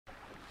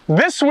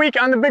This week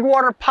on the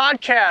Bigwater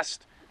podcast,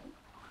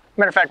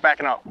 matter of fact,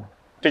 backing up,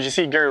 did you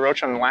see Gary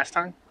Roach on the last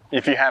time?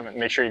 If you haven't,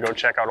 make sure you go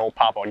check out old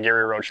Papa,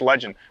 Gary Roach,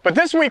 legend. But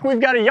this week we've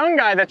got a young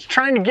guy that's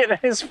trying to get in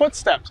his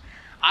footsteps.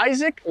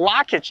 Isaac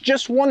Lakich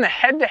just won the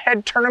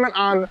head-to-head tournament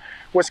on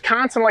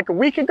Wisconsin like a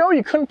week ago.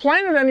 You couldn't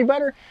plan it any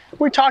better.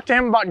 We talked to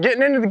him about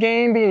getting into the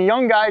game, being a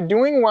young guy,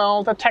 doing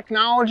well, the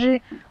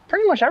technology,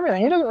 pretty much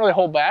everything. He doesn't really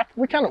hold back.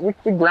 We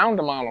ground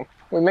him on him.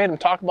 We made him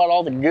talk about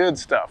all the good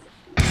stuff.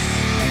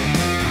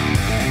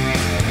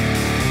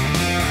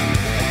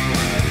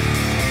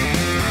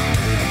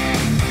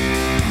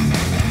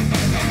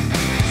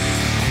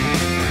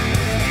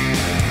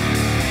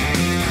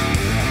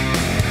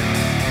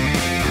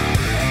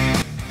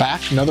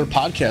 Back, another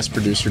podcast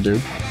producer,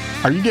 dude.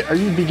 Are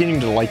you beginning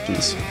to like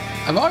these?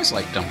 I've always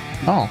liked them.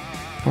 Oh,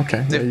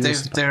 okay.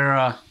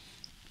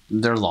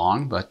 They're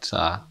long, but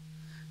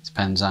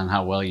depends on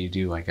how well you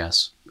do, I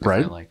guess.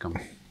 Right. I like them.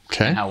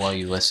 Okay. And how well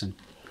you listen.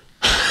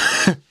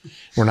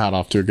 We're not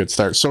off to a good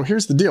start. So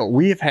here's the deal.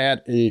 We have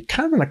had a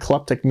kind of an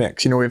eclectic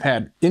mix. You know, we've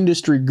had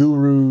industry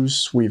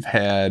gurus, we've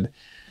had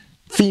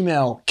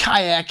female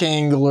kayak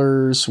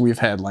anglers, we've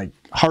had like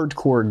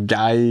hardcore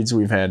guides,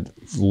 we've had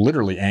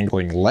literally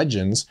angling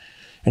legends,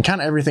 and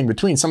kind of everything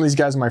between. Some of these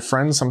guys are my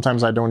friends,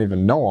 sometimes I don't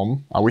even know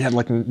them. We had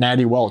like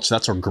Natty Welch,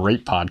 that's a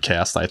great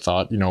podcast, I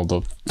thought, you know,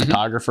 the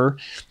photographer,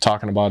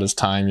 talking about his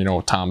time, you know,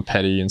 with Tom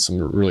Petty and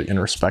some really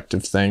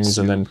introspective things.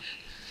 And then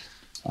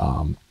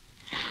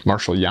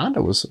Marshall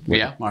Yonda was...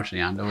 Yeah, Marshall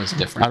Yonda was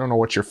different. I don't know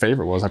what your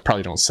favorite was. I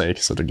probably don't say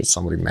because it'll get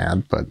somebody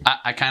mad, but...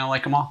 I kind of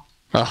like them all.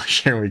 Oh,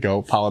 here we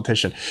go,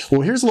 politician. Well,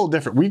 here's a little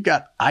different. We've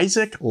got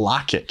Isaac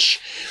Lakich.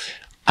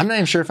 I'm not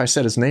even sure if I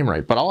said his name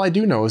right, but all I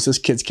do know is this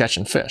kid's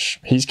catching fish.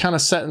 He's kind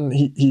of setting,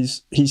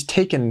 he's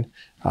taken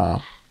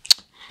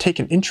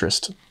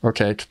interest,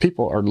 okay? Because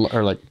people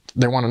are like,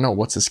 they want to know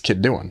what's this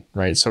kid doing,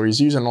 right? So he's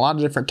using a lot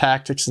of different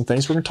tactics and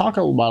things. We're going to talk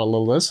about a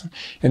little of this.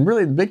 And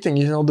really the big thing,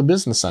 you know, the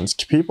business sense.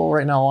 People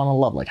right now want to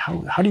love, like,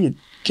 how do you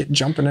get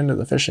jumping into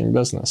the fishing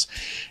business?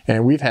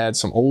 And we've had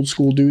some old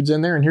school dudes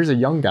in there, and here's a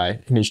young guy,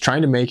 and he's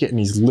trying to make it, and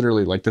he's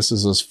literally like, this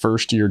is his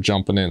first year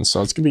jumping in.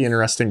 So it's going to be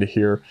interesting to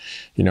hear,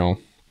 you know.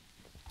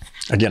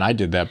 Again, I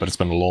did that, but it's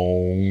been a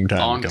long time.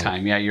 Long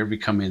time, yeah. You're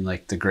becoming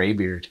like the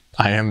graybeard.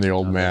 I am the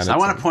old man. I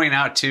want to point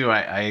out too,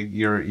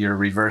 your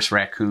reverse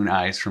raccoon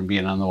eyes from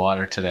being on the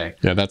water today.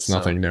 Yeah, that's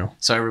nothing new.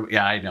 So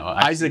yeah, I know.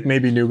 Isaac may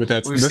be new, but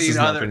this is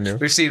nothing new.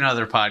 We've seen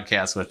other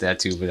podcasts with that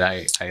too, but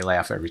I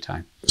laugh every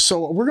time.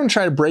 So we're going to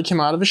try to break him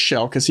out of his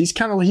shell because he's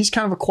kind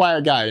of a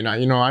quiet guy.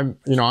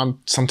 I'm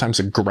sometimes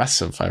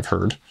aggressive, I've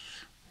heard.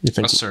 You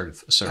think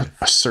assertive.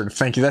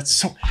 Thank you. That's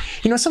so.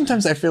 You know,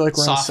 sometimes I feel like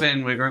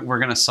we're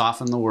going to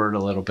soften the word a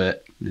little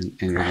bit, and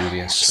you're going to be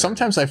assertive.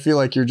 Sometimes I feel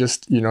like you're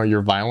just, you know,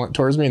 you're violent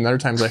towards me, and other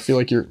times I feel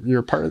like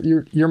you're part of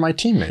you're my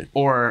teammate.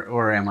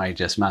 Or am I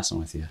just messing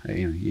with you?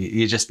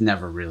 You just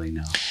never really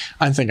know.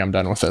 I think I'm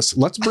done with this.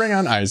 Let's bring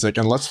on Isaac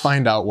and let's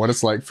find out what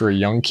it's like for a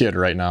young kid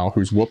right now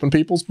who's whooping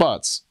people's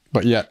butts,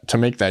 but yet to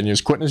make that, and he's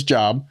quitting his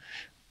job.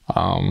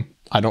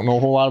 I don't know a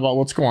whole lot about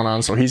what's going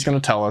on, so he's going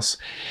to tell us.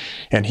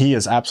 And he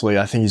is absolutely,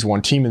 I think he's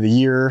won Team of the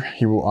Year.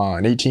 He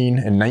in 18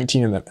 and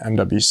 19 in the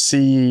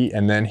MWC,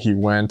 and then he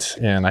went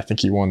and I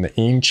think he won the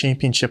AIM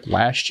Championship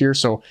last year.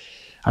 So,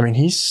 I mean,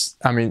 he's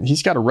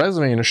got a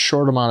resume in a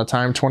short amount of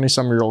time.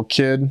 20-some-year-old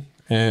kid,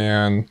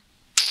 and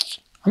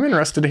I'm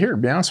interested to hear, to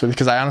be honest with you,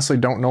 because I honestly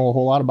don't know a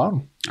whole lot about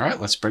him. All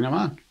right, let's bring him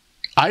on.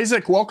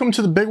 Isaac, welcome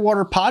to the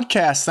Bigwater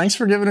podcast. Thanks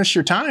for giving us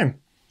your time.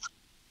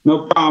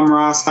 No problem,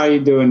 Ross. How you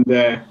doing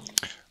today?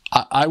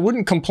 I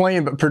wouldn't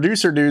complain, but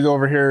producer dude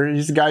over here,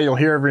 he's the guy you'll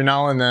hear every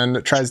now and then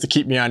that tries to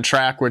keep me on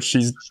track, which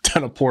he's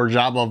done a poor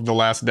job of the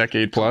last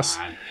decade plus.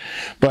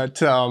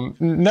 But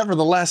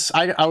nevertheless,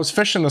 I was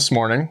fishing this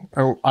morning.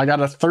 I got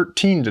a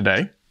 13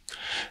 today.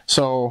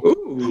 So,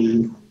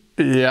 ooh.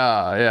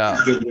 Yeah.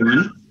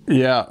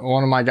 Yeah,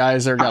 one of my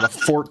guys there got a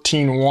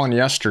 14-1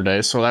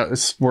 yesterday. So that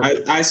was.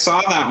 I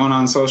saw that one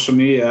on social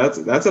media.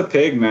 That's a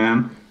pig,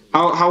 man.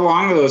 How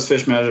long do those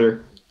fish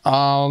measure?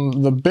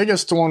 The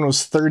biggest one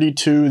was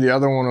 32. The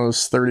other one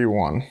was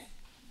 31.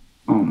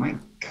 Oh my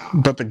God.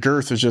 But the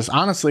girth is just,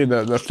 honestly,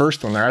 the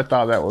first one there, I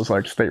thought that was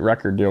like state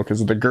record deal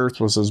because the girth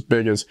was as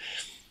big as,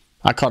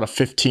 I caught a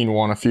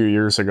 15-1 a few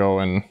years ago,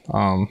 and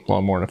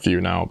well, more than a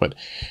few now,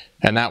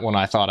 and that one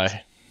I thought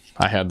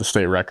I had the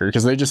state record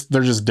because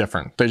they're just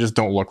different. They just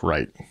don't look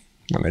right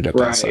when they get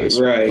that size.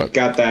 Right. But,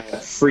 got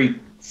that freak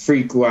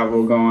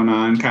level going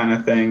on kind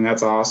of thing.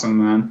 That's awesome,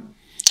 man.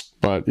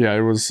 But yeah, it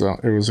was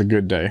a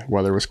good day.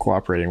 Weather was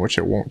cooperating, which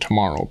it won't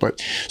tomorrow.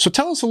 But so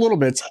tell us a little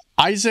bit.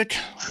 Isaac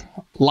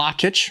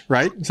Lakich,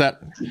 right? Is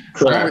that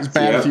correct? I know it's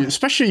bad if you,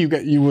 especially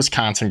you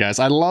Wisconsin guys.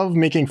 I love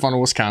making fun of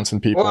Wisconsin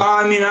people. Well,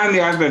 I mean,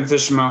 I've been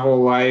fishing my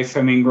whole life.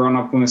 I mean, growing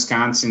up in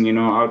Wisconsin, you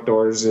know,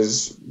 outdoors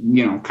is,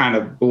 you know, kind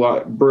of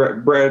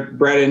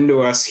bred into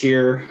us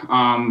here.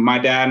 My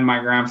dad and my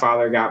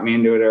grandfather got me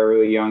into it at a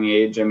really young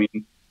age. I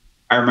mean,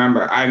 I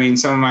remember, I mean,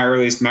 some of my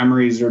earliest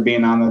memories were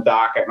being on the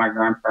dock at my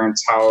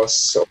grandparents'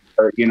 house,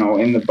 or, you know,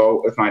 in the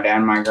boat with my dad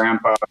and my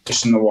grandpa,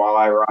 fishing the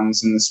walleye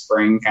runs in the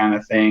spring kind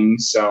of thing.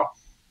 So,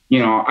 you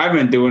know, I've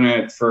been doing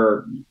it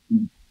for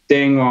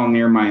dang well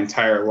near my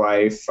entire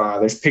life.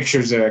 There's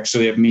pictures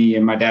actually of me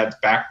in my dad's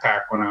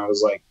backpack when I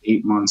was like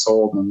 8 months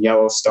old in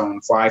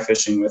Yellowstone fly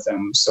fishing with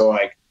him. So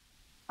like,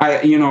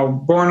 you know,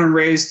 born and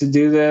raised to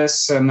do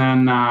this, and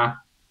then,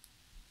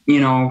 you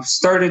know,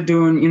 started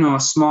doing, you know,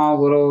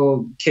 small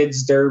little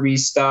kids derby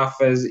stuff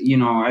as, you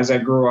know, as I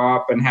grew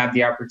up and had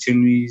the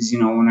opportunities, you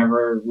know,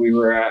 whenever we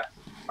were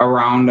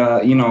around,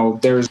 you know,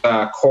 there's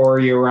a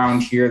quarry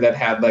around here that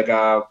had like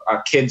a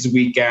kids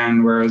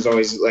weekend where it was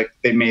always like,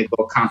 they made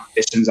little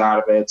competitions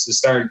out of it. So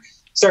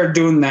started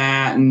doing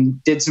that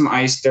and did some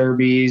ice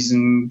derbies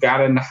and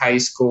got into high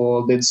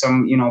school, did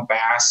some, you know,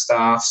 bass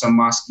stuff, some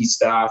musky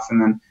stuff.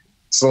 And then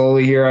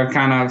slowly here, I've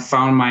kind of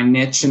found my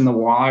niche in the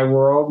walleye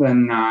world.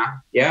 And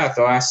yeah,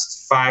 the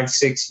last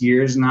 5-6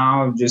 years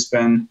now, I've just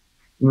been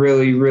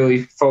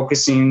really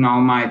focusing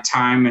all my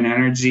time and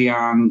energy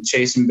on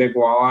chasing big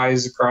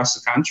walleyes across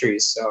the country.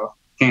 So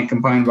can't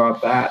complain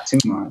about that too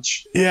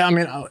much. Yeah, I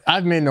mean,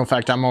 I've made no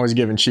fact, I'm always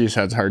giving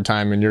cheeseheads a hard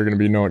time, and you're going to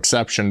be no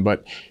exception.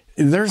 But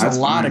there's a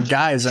lot of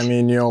guys. I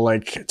mean, you know,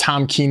 like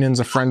Tom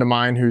Keenan's a friend of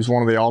mine who's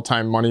one of the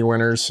all-time money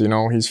winners. You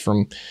know, he's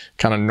from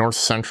kind of North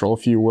Central,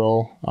 if you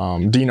will.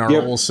 Dean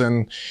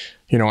Olson,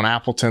 you know, in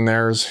Appleton,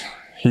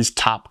 he's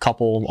top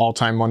couple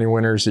all-time money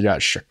winners. You got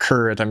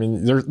Shakurit. I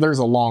mean, there's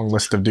a long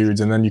list of dudes,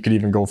 and then you could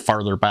even go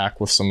farther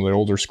back with some of the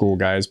older school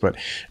guys. But,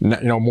 you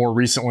know, more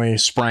recently,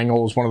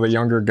 Sprangle is one of the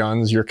younger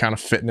guns. You're kind of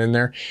fitting in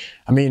there.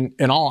 I mean,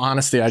 in all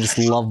honesty, I just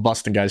love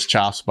busting guys'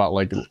 chops about,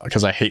 like,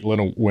 because I hate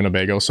little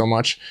Winnebago so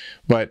much.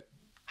 But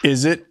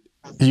do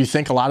you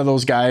think a lot of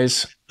those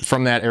guys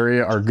from that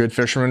area are good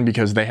fishermen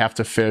because they have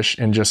to fish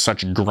in just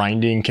such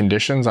grinding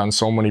conditions on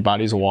so many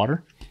bodies of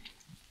water?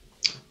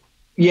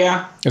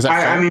 Yeah. Is that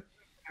fair? I mean,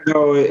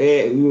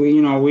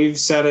 you know, we've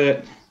said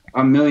it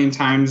a million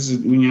times,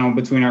 you know,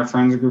 between our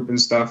friends group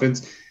and stuff.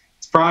 It's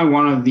probably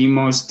one of the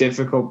most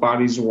difficult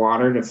bodies of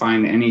water to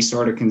find any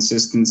sort of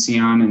consistency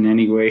on in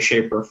any way,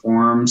 shape, or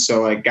form.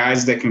 So like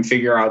guys that can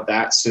figure out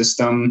that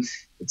system,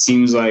 it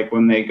seems like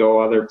when they go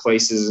other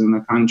places in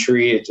the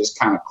country, it just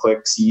kind of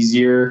clicks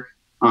easier.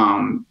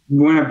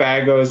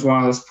 Winnebago is one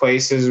of those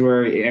places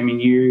where, I mean,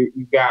 you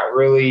got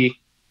really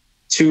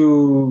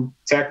two,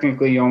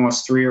 technically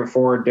almost 3 or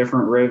 4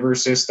 different river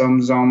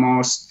systems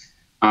almost,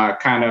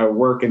 kind of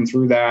working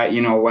through that,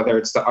 you know, whether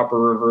it's the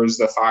upper rivers,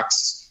 the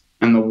Fox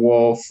and the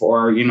Wolf,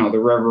 or, you know, the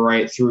river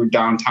right through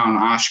downtown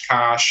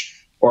Oshkosh,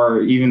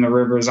 or even the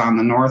rivers on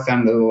the north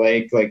end of the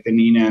lake, like the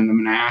Neenah and the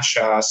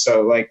Menasha.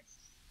 So like,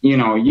 you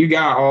know, you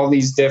got all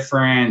these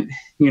different,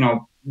 you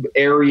know,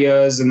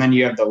 areas, and then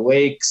you have the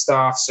lake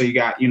stuff. So you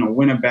got, you know,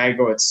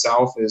 Winnebago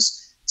itself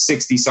is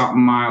 60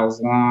 something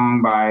miles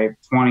long by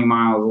 20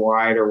 miles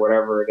wide or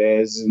whatever it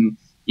is. And,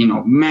 you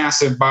know,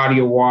 massive body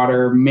of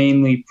water,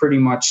 mainly pretty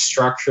much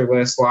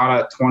structureless, a lot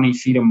of 20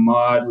 feet of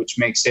mud, which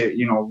makes it,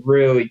 you know,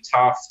 really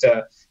tough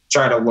to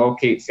try to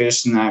locate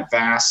fish in that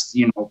vast,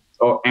 you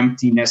know,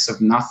 emptiness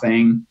of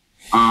nothing.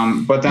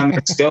 But then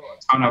there's still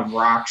a ton of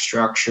rock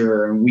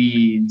structure and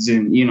weeds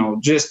and, you know,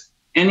 just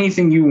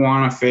anything you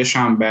want to fish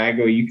on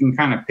Bago, you can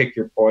kind of pick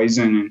your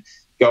poison and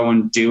go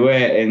and do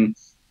it. And,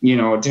 you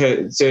know,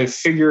 to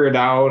figure it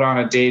out on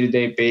a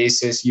day-to-day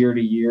basis, year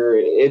to year,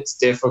 it's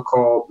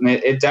difficult.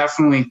 It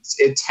definitely,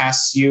 it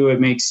tests you. It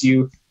makes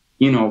you,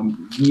 you know,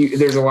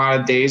 there's a lot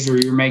of days where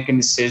you're making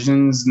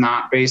decisions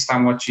not based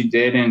on what you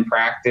did in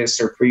practice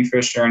or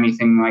pre-fish or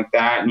anything like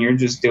that. And you're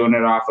just doing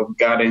it off of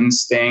gut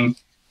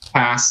instinct,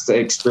 past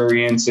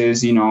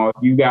experiences. You know, if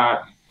you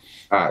got,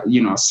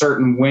 you know,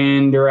 certain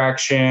wind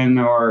direction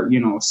or,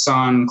 you know,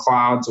 sun,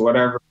 clouds,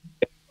 whatever,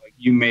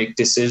 you make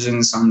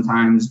decisions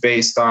sometimes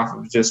based off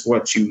of just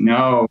what you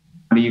know,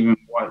 not even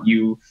what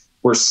you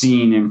were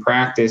seeing in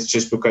practice,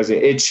 just because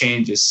it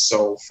changes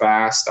so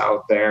fast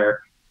out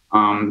there.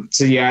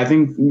 So yeah, I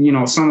think, you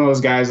know, some of those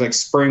guys like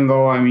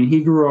Springle, I mean,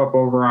 he grew up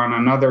over on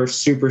another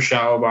super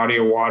shallow body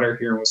of water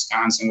here in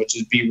Wisconsin, which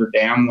is Beaver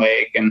Dam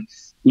Lake. And,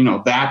 you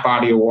know, that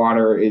body of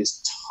water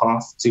is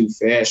tough to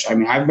fish. I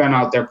mean, I've been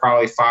out there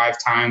probably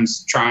 5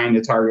 times trying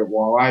to target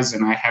walleyes,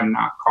 and I have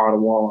not caught a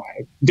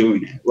walleye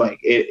doing it. Like,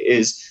 it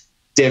is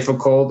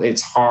difficult.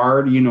 It's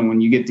hard. You know,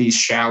 when you get these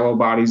shallow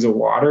bodies of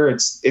water,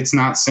 it's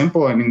not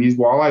simple. I mean, these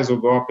walleyes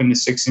will go up into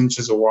 6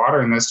 inches of water,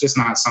 and that's just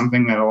not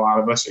something that a lot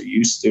of us are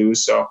used to.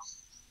 So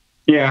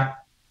yeah,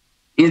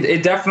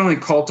 it definitely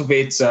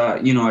cultivates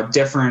you know, a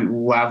different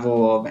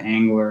level of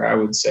angler, I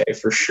would say,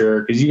 for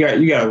sure, because you got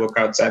to look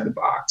outside the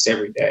box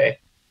every day.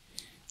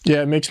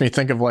 Yeah, it makes me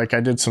think of, like,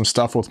 I did some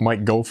stuff with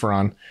Mike Gopher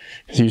on.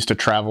 He used to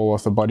travel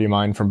with a buddy of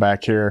mine from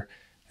back here,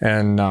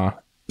 and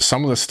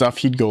some of the stuff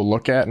he'd go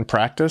look at and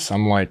practice,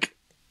 I'm like,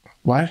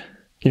 what?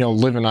 You know,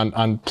 living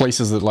on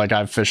places that, like,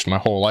 I've fished my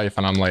whole life,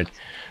 and I'm like,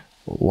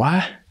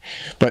 what?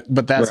 But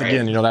that's right.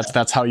 Again, you know,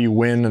 that's how you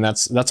win, and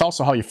that's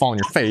also how you fall on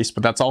your face,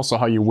 but that's also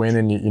how you win,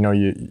 and you know,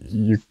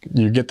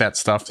 you get that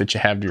stuff that you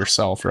have to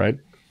yourself, right?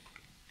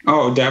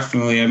 Oh,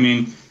 definitely. I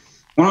mean,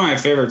 one of my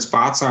favorite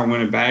spots on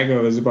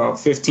Winnebago is about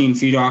 15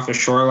 feet off a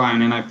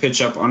shoreline, and I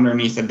pitch up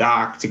underneath a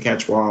dock to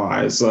catch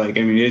walleyes. Like,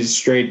 I mean, it's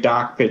straight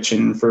dock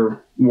pitching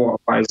for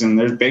walleyes, and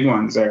there's big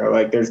ones there.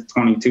 Like, there's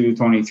 22,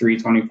 23,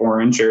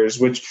 24 inches,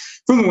 which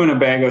for the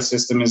Winnebago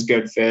system is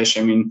good fish.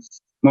 I mean,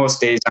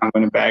 most days on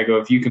Winnebago,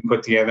 if you can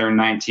put together a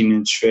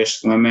 19-inch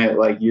fish limit,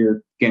 like,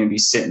 you're going to be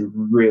sitting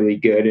really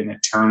good in a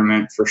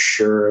tournament for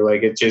sure.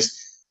 Like, it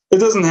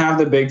doesn't have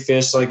the big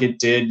fish like it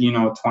did,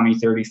 20,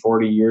 30,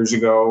 40 years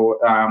ago.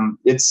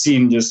 It's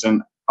seen just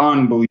an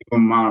unbelievable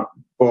amount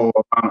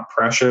of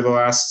pressure the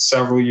last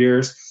several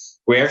years.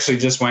 We actually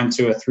just went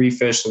to a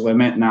 3-fish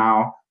limit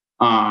now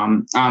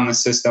on the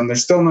system.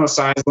 There's still no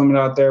size limit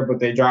out there, but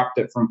they dropped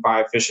it from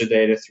 5 fish a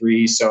day to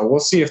 3. So we'll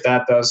see if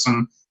that does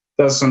some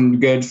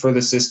good for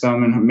the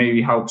system and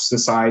maybe helps the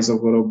size a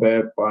little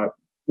bit. But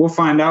we'll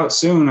find out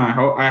soon.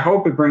 I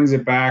hope it brings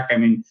it back. I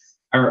mean,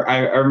 I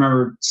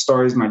remember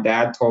stories my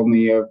dad told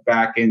me of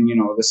back in,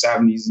 the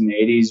 70s and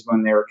 80s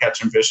when they were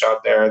catching fish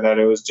out there, that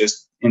it was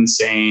just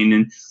insane.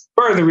 And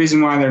part of the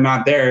reason why they're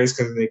not there is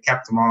because they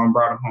kept them all and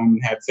brought them home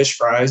and had fish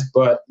fries.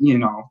 But,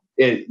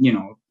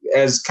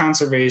 as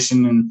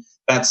conservation and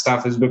that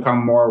stuff has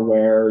become more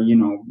aware,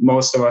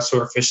 most of us who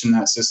are fishing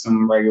that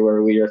system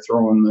regularly are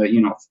throwing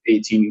the,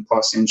 18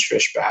 plus inch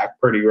fish back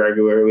pretty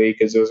regularly,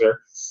 because those are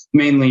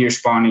mainly your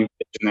spawning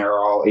fish, and they're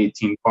all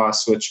 18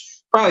 plus, which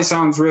probably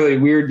sounds really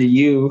weird to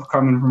you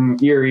coming from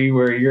Erie,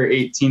 where your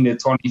 18 to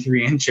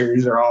 23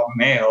 inchers are all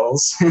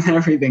males and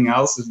everything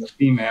else is a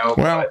female.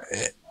 Well,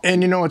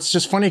 and it's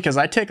just funny because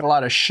I take a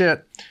lot of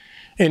shit,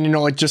 and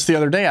like just the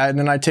other day,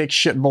 I take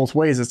shit both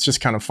ways. It's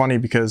just kind of funny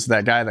because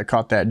that guy that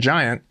caught that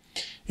giant,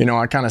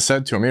 I kind of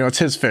said to him, it's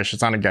his fish.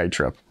 It's on a guide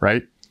trip,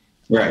 right?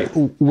 Right.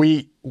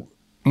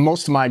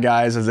 Most of my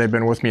guys, as they've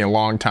been with me a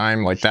long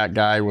time, like that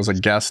guy was a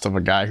guest of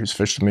a guy who's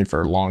fished with me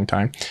for a long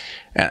time.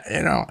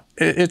 And,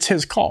 it's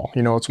his call.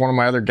 It's one of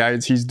my other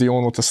guides. He's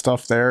dealing with the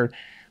stuff there.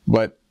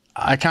 But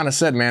I kind of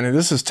said, man,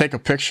 this is take a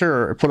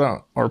picture or put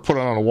it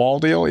on a wall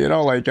deal,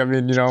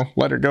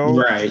 let it go.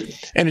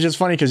 Right. And it's just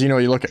funny because,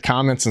 you look at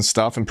comments and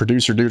stuff, and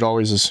producer dude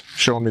always is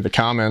showing me the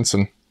comments,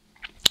 and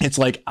it's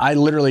like I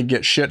literally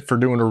get shit for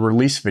doing a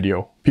release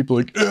video. People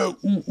are like,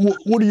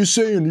 what are you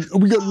saying?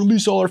 We got to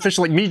release all our fish.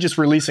 Like me just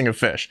releasing a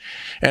fish.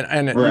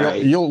 And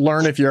right. you'll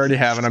learn if you already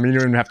haven't. I mean, you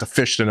don't even have to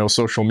fish to know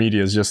social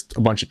media is just a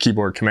bunch of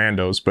keyboard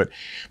commandos. But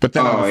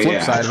then on the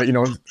flip side of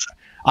it,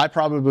 I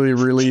probably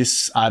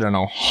release, I don't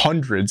know,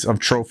 hundreds of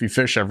trophy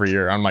fish every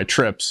year on my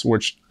trips,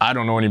 which I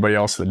don't know anybody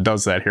else that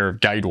does that here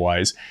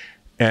guide-wise.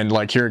 And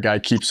like here a guy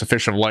keeps a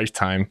fish of a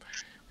lifetime.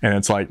 And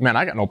it's like, man,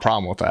 I got no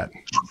problem with that.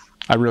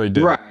 I really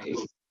do.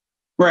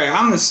 Right.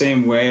 I'm the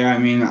same way. I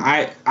mean,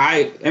 I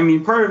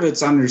mean, part of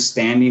it's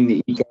understanding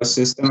the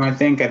ecosystem. I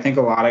think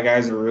a lot of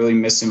guys are really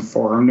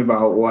misinformed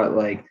about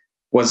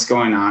what's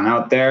going on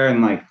out there.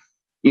 And like,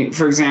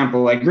 for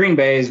example, like Green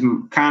Bay is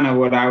kind of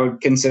what I would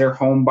consider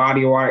home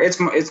body of water. It's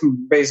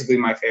basically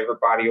my favorite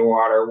body of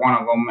water, one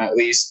of them at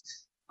least.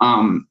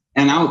 And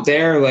out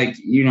there, like,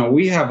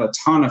 we have a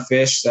ton of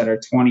fish that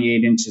are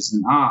 28 inches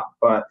and up,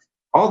 but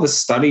all the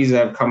studies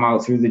that have come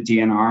out through the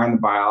DNR and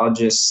the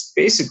biologists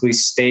basically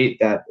state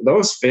that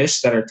those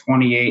fish that are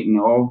 28 and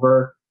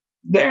over,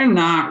 they're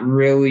not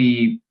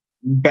really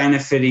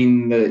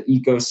benefiting the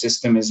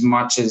ecosystem as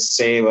much as,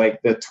 say,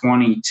 like the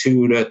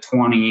 22 to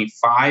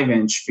 25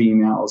 inch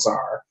females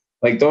are.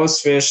 Like those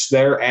fish,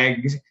 their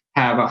eggs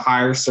have a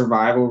higher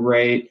survival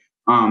rate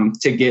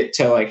to get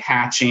to like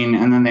hatching,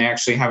 and then they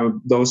actually have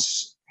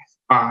those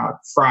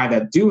fry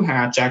that do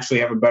hatch actually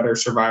have a better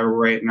survival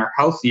rate and are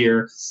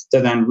healthier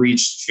to then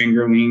reach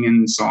fingerling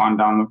and so on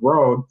down the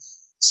road.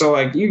 So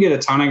like you get a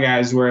ton of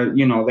guys where,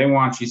 they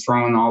want you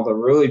throwing all the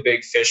really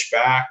big fish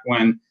back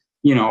when,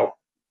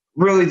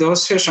 really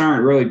those fish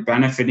aren't really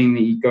benefiting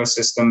the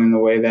ecosystem in the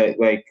way that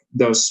like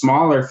those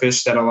smaller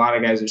fish that a lot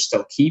of guys are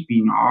still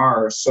keeping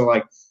are. So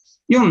like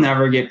you'll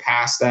never get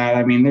past that.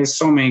 I mean, there's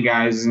so many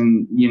guys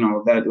and,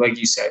 that, like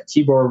you said,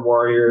 keyboard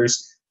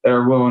warriors,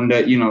 they're willing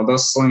to, they'll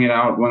sling it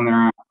out when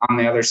they're on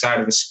the other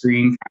side of a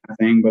screen kind of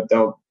thing, but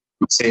they'll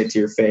say it to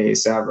your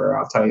face ever.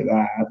 I'll tell you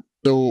that.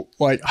 So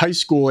like high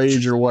school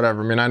age or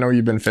whatever, I mean, I know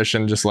you've been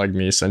fishing just like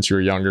me since you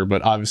were younger,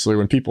 but obviously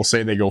when people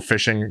say they go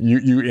fishing,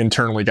 you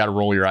internally got to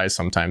roll your eyes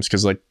sometimes.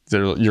 Cause like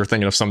you're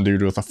thinking of some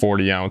dude with a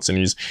 40 ounce and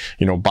he's,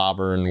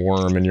 bobber and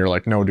worm. And you're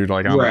like, no dude,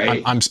 like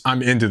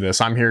I'm into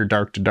this. I'm here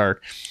dark to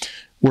dark.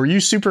 Were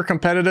you super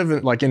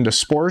competitive, like into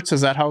sports?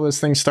 Is that how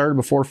this thing started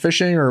before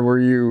fishing, or were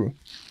you?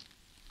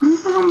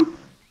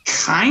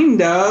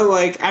 Kinda.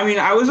 Like, I mean,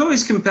 I was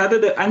always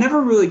competitive. I never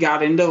really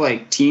got into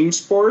like team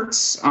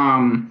sports.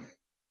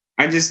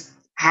 I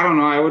don't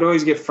know. I would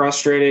always get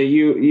frustrated.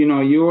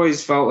 You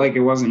always felt like it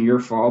wasn't your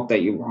fault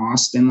that you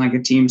lost in like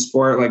a team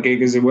sport, like,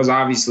 because it was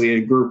obviously a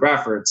group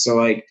effort. So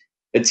like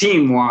the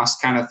team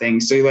lost kind of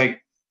thing. So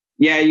like,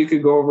 yeah, you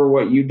could go over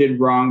what you did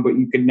wrong, but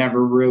you could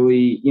never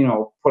really,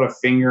 put a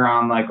finger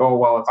on like, oh,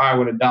 well, if I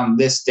would have done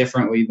this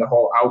differently, the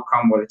whole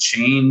outcome would have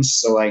changed.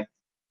 So like,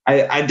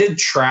 I did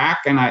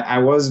track, and I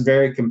was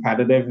very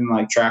competitive in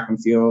like track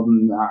and field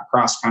and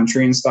cross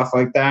country and stuff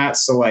like that.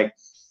 So like,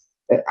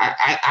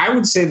 I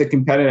would say the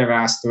competitive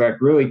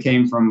aspect really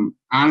came from,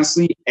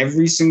 honestly,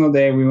 every single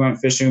day we went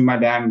fishing with my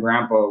dad and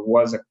grandpa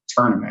was a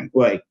tournament.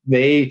 Like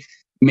they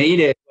made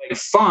it like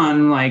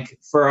fun, like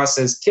for us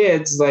as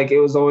kids. Like it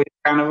was always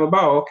kind of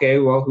about, okay,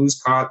 well,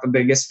 who's caught the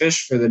biggest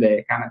fish for the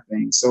day kind of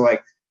thing. So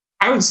like,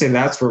 I would say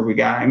that's where we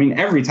got. I mean,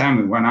 every time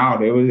we went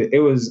out,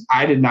 it was.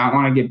 I did not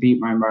want to get beat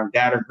by my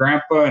dad or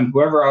grandpa, and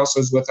whoever else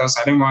was with us.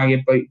 I didn't want to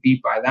get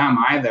beat by them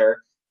either.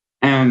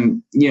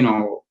 And you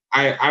know,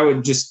 I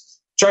would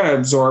just try to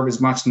absorb as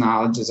much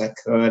knowledge as I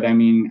could. I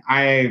mean,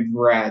 I've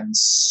read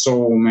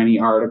so many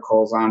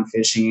articles on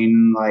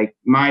fishing. Like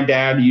my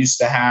dad used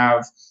to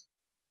have,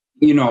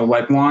 you know,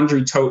 like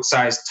laundry tote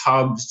sized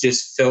tubs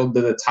just filled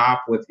to the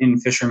top with In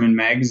Fisherman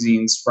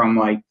magazines from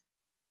like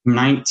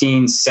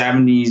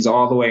 1970s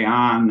all the way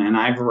on, and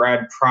I've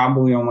read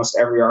probably almost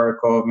every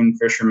article of In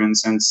Fisherman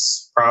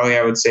since probably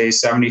I would say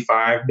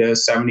 75 to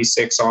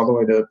 76 all the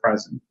way to the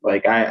present.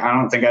 Like I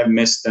don't think I've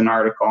missed an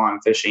article on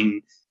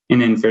fishing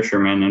in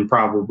Fisherman in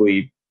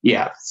probably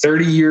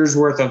 30 years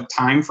worth of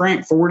time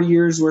frame, 40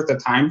 years worth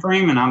of time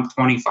frame, and I'm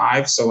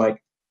 25, so like,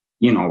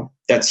 you know,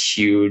 that's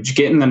huge.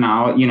 Getting the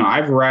knowledge, you know,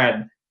 I've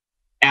read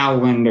Al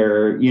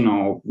Linder, you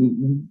know,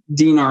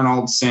 Dean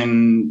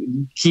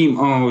Arnoldson, Keem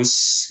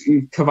Oos,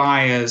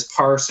 Cavallas,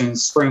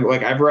 Parsons, Spring.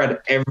 Like I've read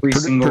every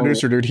single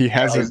producer, dude. He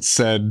hasn't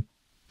said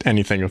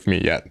anything of me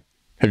yet.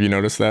 Have you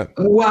noticed that?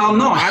 Well,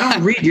 no, I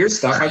don't read your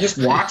stuff. I just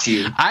watch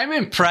you. I'm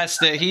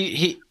impressed that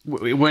he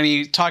when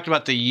he talked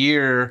about the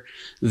year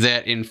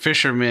that In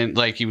Fisherman,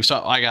 like he was,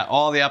 I got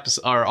all the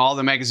episodes or all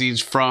the magazines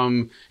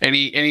from, and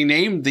he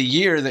named the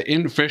year that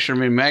In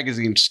Fisherman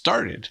magazine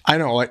started. I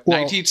know, like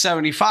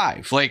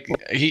 1975. Like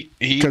he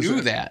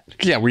knew that.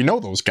 Yeah, we know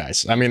those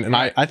guys. I mean, and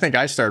I think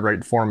I started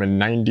writing for him in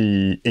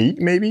 '98,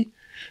 maybe.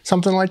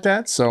 Something like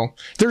that. So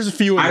there's a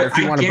few in there if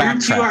you want to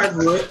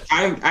backtrack.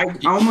 I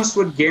almost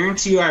would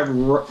guarantee you I've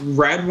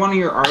read one of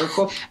your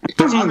articles.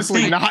 It's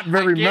honestly not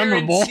very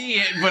memorable. I see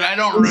it, but I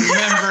don't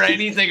remember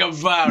anything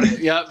about it.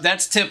 Yep,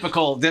 that's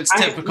typical. That's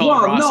typical.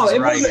 Ross's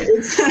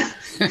writing.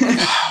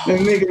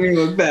 They're making me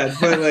look bad,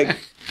 but like,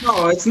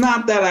 no, it's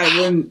not that I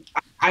wouldn't.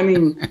 I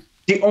mean,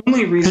 the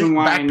only reason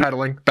why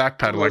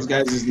backpedaling those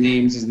guys'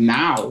 names is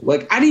now.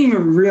 Like, I didn't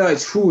even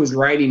realize who was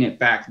writing it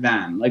back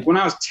then. Like, when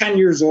I was 10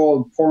 years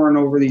old, poring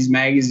over these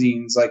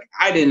magazines, like,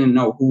 I didn't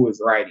know who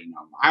was writing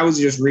them. I was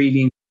just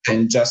reading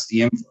and just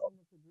the info.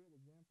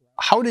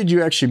 How did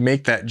you actually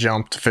make that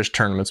jump to fish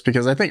tournaments?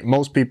 Because I think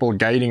most people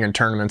guiding in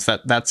tournaments,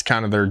 that's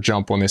kind of their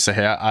jump when they say,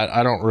 hey,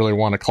 I don't really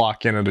want to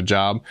clock in at a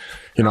job.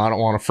 You know, I don't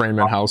want to frame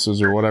in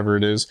houses or whatever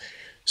it is.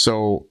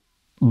 So,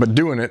 but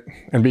doing it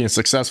and being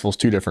successful is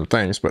two different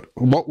things. But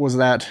what was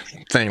that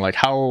thing? Like,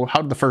 how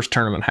did the first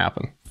tournament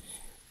happen?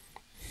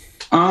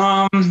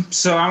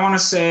 So I want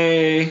to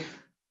say,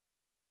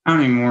 I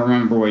don't even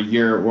remember what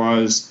year it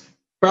was.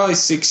 Probably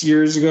 6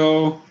 years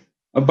ago.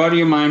 A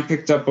buddy of mine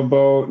picked up a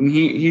boat, and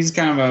he's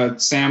kind of a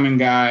salmon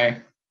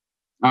guy.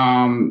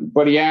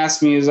 But he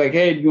asked me, he was like,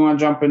 hey, do you want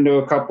to jump into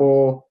a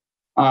couple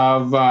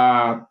of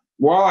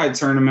walleye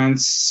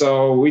tournaments?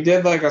 So we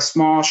did like a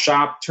small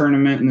shop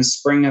tournament in the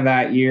spring of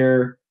that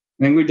year.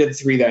 I think we did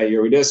 3 that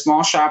year. We did a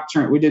small shop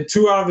tournament. We did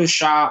 2 out of his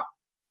shop.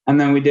 And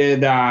then we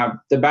did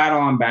the Battle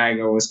on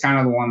Bago was kind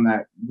of the one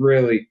that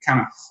really kind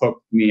of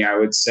hooked me, I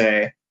would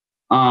say.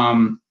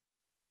 The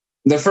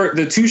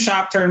 2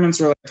 shop tournaments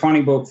were like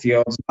 20 boat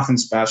fields, nothing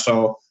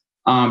special.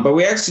 But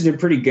we actually did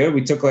pretty good.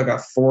 We took like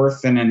a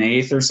 4th and an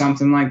 8th or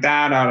something like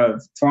that out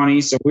of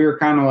 20. So we were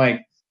kind of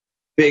like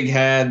big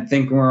head,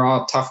 thinking we're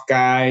all tough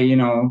guy, you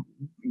know,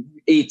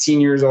 18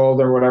 years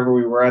old or whatever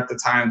we were at the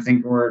time,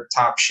 thinking we're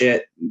top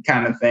shit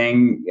kind of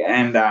thing.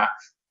 And,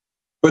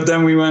 but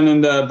then we went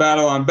into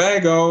Battle on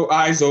Bago,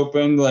 eyes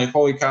opened, like,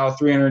 holy cow,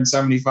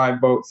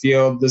 375 boat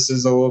field. This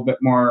is a little bit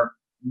more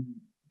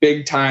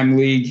big time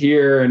league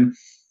here. And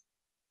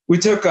we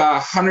took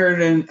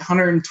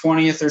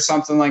 120th or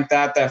something like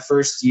that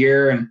first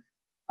year. And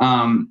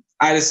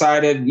I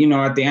decided, you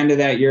know, at the end of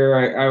that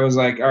year, I was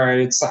like, all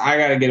right, I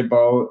got to get a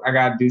boat. I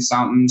got to do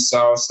something.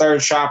 So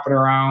started shopping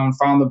around,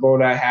 found the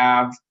boat I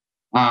have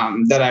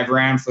that I've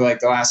ran for like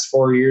the last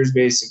 4 years,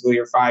 basically,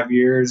 or 5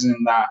 years.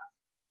 And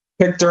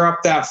picked her up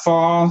that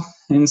fall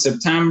in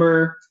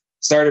September,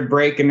 started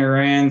breaking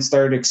her in,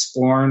 started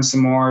exploring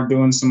some more,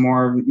 doing some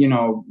more, you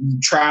know,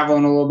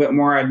 traveling a little bit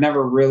more.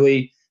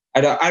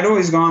 I'd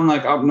always gone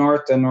like up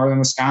north to northern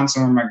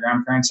Wisconsin where my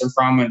grandparents are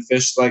from and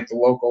fished like the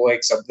local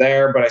lakes up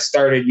there. But I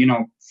started, you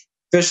know,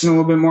 fishing a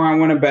little bit more on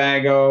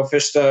Winnebago,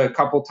 fished a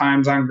couple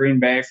times on Green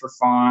Bay for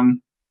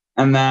fun.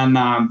 And then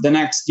the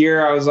next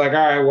year I was like, all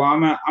right, well,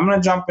 I'm going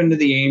to jump into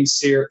the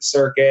Ames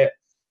circuit.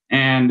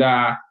 And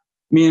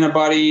me and a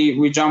buddy,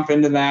 we jump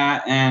into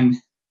that and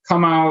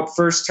come out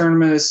first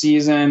tournament of the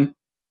season.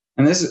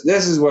 And this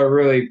is what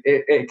really,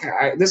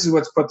 this is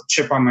what's put the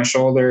chip on my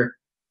shoulder.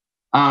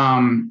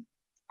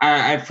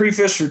 I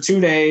pre-fished for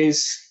 2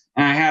 days,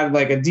 and I had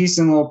like a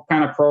decent little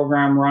kind of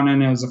program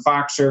running. It was a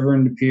Fox River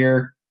and De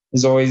Pere.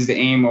 is always the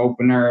aim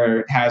opener.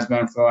 It has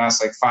been for the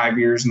last like 5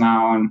 years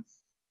now.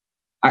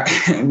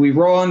 And we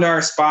roll into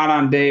our spot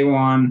on day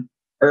one,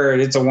 or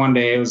it's a 1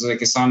 day. It was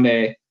like a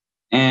Sunday.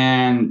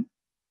 And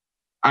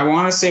I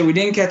want to say we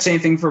didn't catch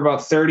anything for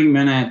about 30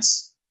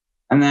 minutes.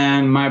 And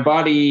then my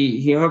buddy,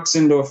 he hooks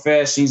into a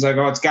fish. And he's like,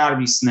 oh, it's got to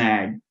be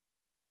snagged.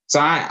 So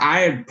I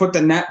had put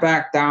the net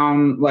back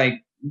down, like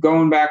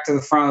going back to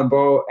the front of the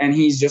boat. And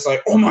he's just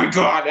like, oh, my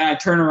God. And I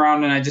turn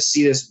around and I just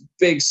see this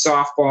big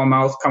softball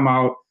mouth come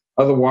out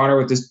of the water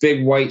with this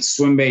big white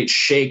swim bait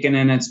shaking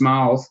in its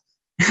mouth.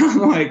 I'm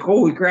like,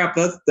 holy crap,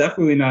 that's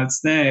definitely not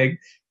snag.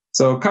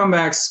 So come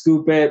back,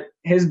 scoop it.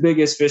 His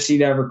biggest fish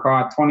he'd ever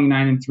caught,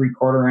 29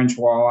 3/4 inch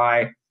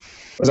walleye,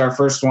 was our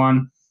first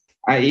one.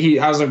 I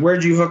was like,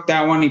 where'd you hook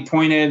that one? He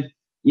pointed.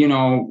 You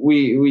know,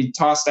 we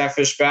tossed that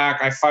fish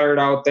back. I fired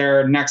out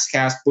there. Next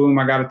cast, boom,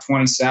 I got a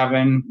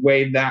 27.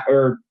 Weighed that,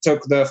 or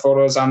took the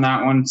photos on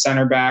that one.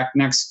 Center back.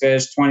 Next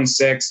fish,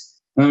 26.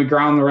 And then we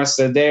ground the rest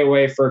of the day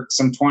away for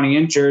some 20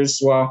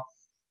 inchers. Well,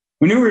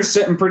 we knew we were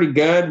sitting pretty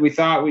good. We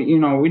thought we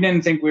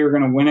didn't think we were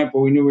going to win it, but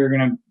we knew we were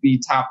going to be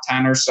top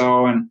 10 or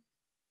so. And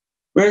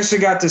we actually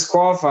got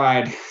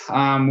disqualified.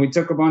 We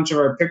took a bunch of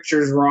our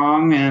pictures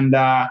wrong, and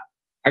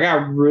I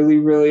got really,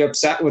 really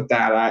upset with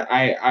that.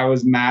 I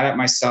was mad at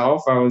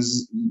myself. I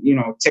was,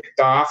 ticked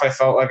off. I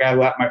felt like I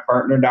let my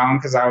partner down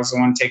because I was the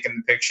one taking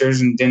the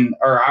pictures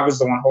I was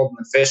the one holding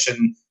the fish.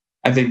 And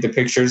I think the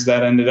pictures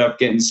that ended up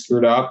getting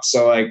screwed up.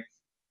 So like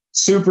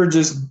super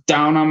just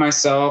down on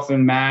myself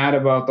and mad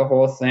about the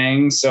whole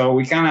thing. So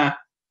we kind of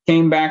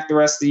came back the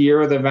rest of the year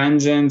with a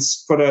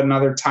vengeance, put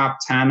another top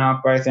 10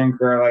 up, I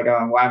think, or like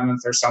 11th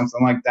or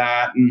something like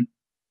that, and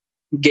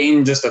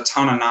gained just a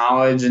ton of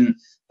knowledge. And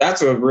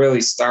that's what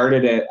really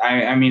started it.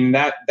 I mean,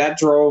 that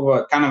drove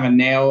a kind of a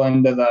nail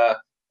into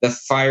the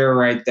fire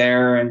right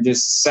there and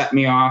just set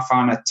me off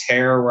on a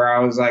tear where I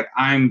was like,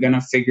 I'm going to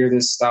figure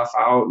this stuff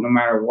out no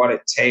matter what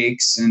it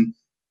takes. And,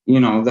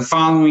 the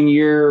following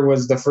year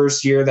was the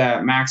first year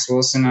that Max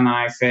Wilson and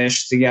I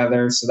fished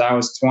together. So that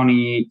was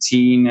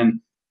 2018, and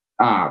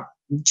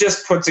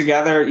just put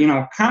together,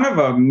 kind of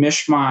a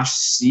mishmash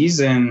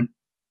season.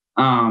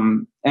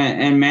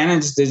 And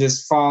managed to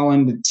just fall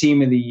into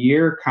team of the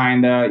year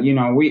kind of.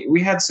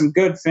 We had some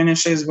good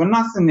finishes, but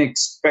nothing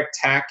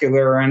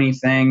spectacular or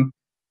anything.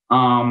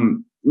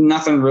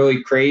 Nothing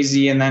really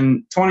crazy. And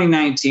then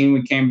 2019,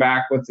 we came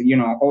back with,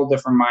 a whole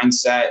different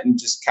mindset and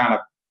just kind of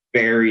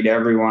buried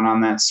everyone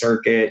on that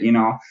circuit.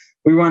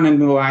 We went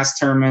into the last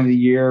tournament of the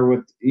year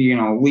with,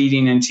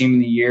 leading in team of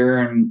the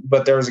year.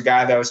 But there was a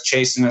guy that was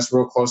chasing us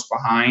real close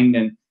behind.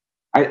 And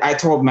I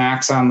told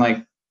Max on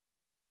like,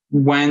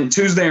 when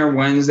Tuesday or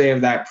Wednesday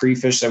of that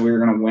pre-fish that we were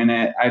going to win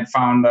it, I'd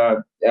found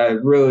a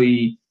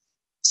really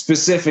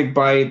specific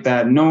bite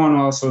that no one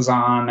else was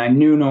on. I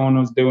knew no one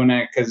was doing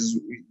it because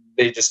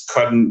they just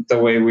couldn't the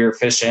way we were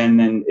fishing.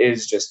 And it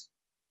was just,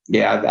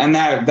 yeah. And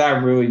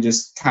that really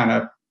just kind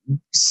of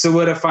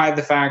solidified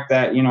the fact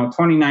that,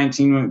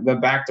 2019, the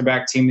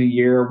back-to-back team of the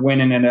year,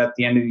 winning it at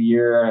the end of the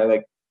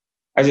year,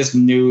 I just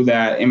knew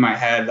that in my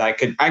head, I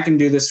can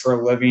do this for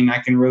a living. I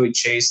can really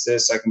chase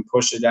this. I can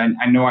push it.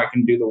 I know I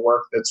can do the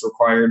work that's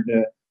required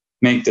to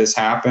make this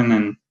happen.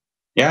 And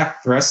yeah,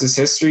 the rest is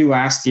history.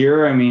 Last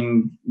year, I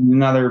mean,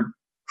 another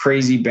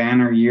crazy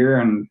banner year,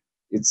 and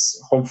it's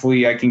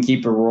hopefully I can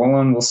keep it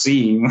rolling. We'll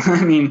see.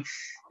 I mean,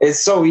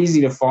 it's so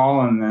easy to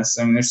fall in this.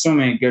 I mean, there's so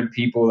many good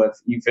people that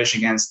you fish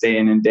against day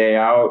in and day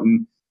out.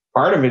 And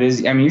part of it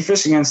is, I mean, you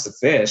fish against the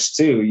fish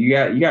too. You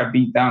got to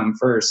beat them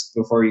first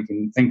before you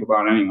can think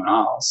about anyone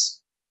else.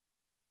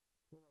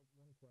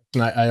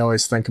 And I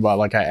always think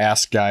about, I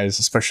ask guys,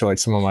 especially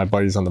some of my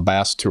buddies on the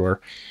bass tour,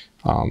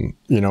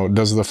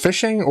 does the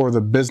fishing or the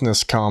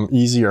business come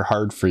easy or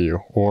hard for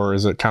you, or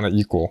is it kind of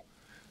equal?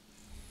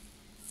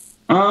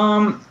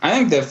 I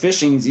think the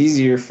fishing's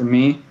easier for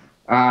me.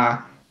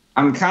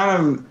 I'm kind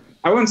of,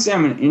 I wouldn't say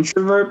I'm an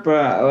introvert,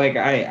 but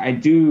I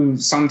do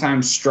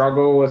sometimes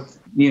struggle with,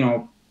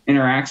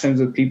 interactions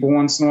with people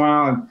once in a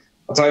while.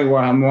 I'll tell you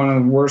what, I'm one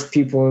of the worst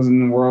people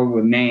in the world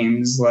with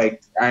names.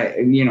 I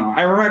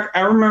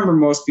remember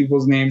most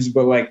people's names,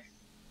 but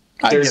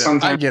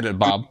I get it,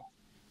 Bob.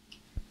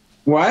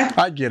 What?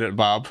 I get it,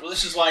 Bob. Well,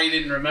 this is why you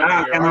didn't remember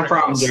your no articles.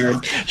 problem,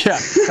 Jared. Yeah,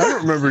 I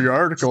don't remember your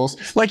articles.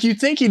 You'd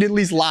think he'd at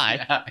least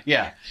lie.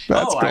 Yeah.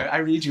 That's cool. I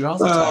read you all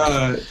the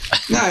time.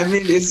 No, I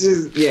mean, it's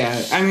just,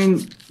 yeah. I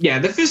mean, yeah,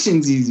 the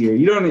fishing's easier.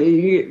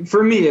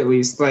 For me at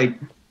least,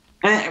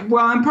 and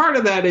part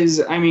of that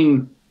is, I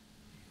mean,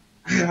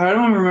 I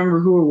don't remember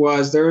who it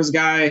was. There was a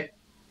guy,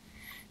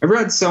 I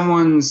read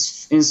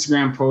someone's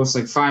Instagram post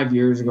 5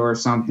 years ago or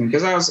something,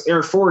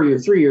 or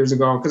 3 years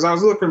ago, because I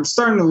was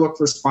starting to look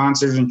for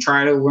sponsors and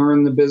try to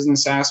learn the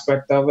business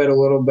aspect of it a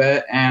little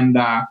bit. And,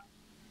 I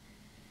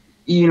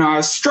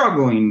was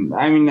struggling.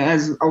 I mean,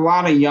 as a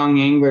lot of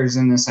young anglers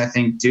in this, I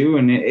think, do.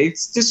 And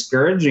it's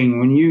discouraging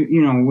when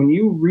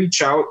you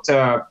reach out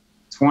to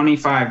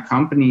 25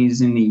 companies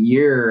in a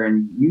year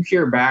and you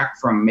hear back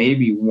from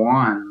maybe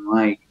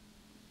one,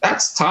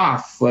 that's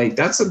tough. Like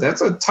that's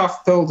a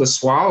tough pill to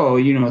swallow,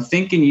 you know,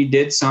 thinking you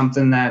did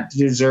something that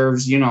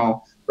deserves, you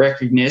know,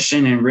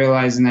 recognition and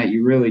realizing that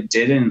you really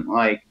didn't.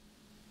 Like,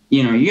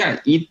 you know, you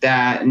got to eat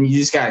that and you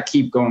just got to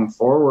keep going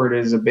forward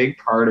is a big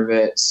part of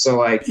it. So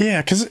like,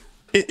 yeah, because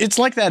it's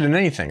like that in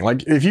anything.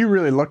 Like if you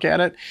really look at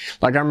it,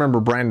 like I remember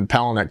Brandon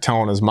Palaniuk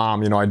telling his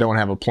mom, you know, I don't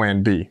have a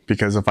plan B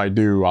because if I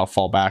do, I'll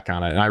fall back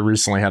on it. And I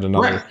recently had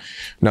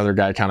another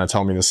guy kind of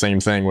tell me the same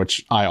thing,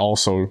 which I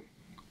also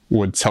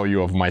would tell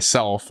you of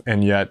myself.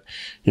 And yet,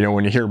 you know,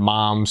 when you hear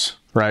moms,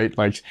 right,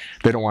 like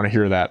they don't want to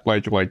hear that.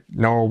 Like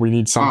no, we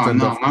need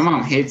something. Oh no, my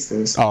mom hates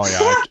this. Oh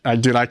yeah,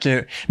 I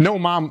can't. No,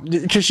 mom,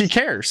 because she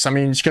cares. I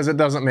mean, because it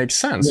doesn't make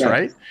sense,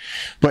 right?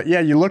 But yeah,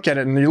 you look at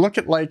it and you look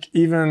at like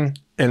even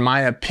in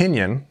my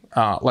opinion,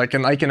 like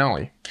an Ike and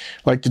Ellie,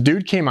 like the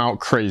dude came out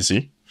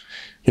crazy.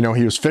 You know,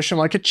 he was fishing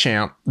like a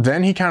champ.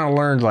 Then he kind of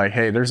learned like,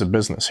 hey, there's a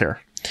business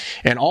here.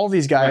 And all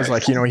these guys,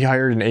 like, you know, he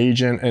hired an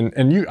agent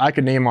and I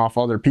could name off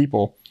other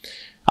people.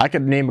 I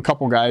could name a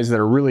couple guys that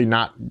are really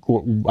not,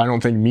 I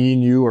don't think me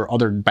and you or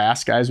other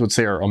bass guys would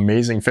say are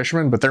amazing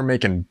fishermen, but they're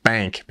making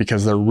bank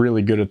because they're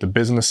really good at the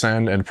business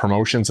end and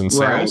promotions and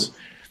sales. Right.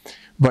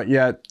 But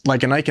yet,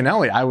 like an Ike and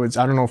Ellie, I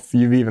don't know if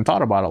you've even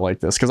thought about it like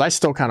this, because I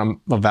still kind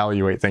of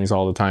evaluate things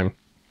all the time.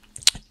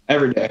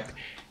 Every day.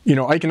 You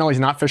know, Ike and Ellie's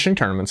not fishing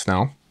tournaments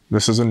now.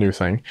 This is a new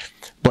thing.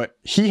 But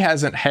he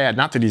hasn't had,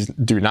 not that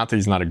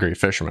he's not a great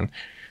fisherman,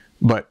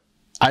 but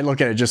I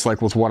look at it just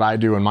like with what I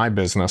do in my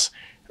business.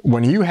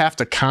 When you have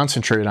to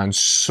concentrate on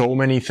so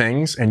many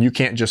things and you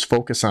can't just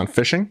focus on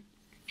fishing,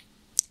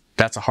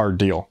 that's a hard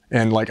deal.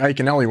 And like Ike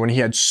and Ellie, when he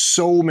had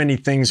so many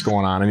things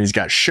going on and he's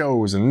got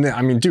shows and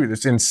I mean, dude,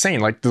 it's insane.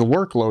 Like the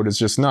workload is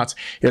just nuts.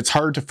 It's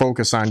hard to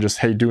focus on just,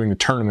 hey, doing the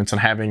tournaments and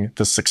having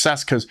the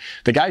success, because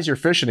the guys you're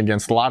fishing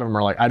against, a lot of them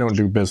are like, I don't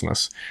do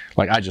business.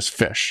 Like I just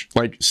fish.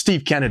 Like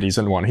Steve Kennedy's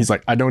in one. He's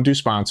like, I don't do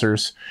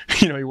sponsors.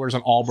 You know, he wears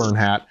an Auburn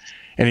hat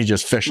and he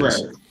just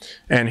fishes. Right.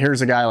 And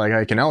here's a guy like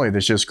Ike and Ellie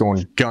that's just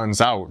going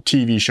guns out,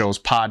 TV shows,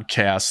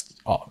 podcasts,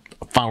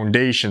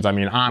 foundations. I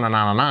mean, on and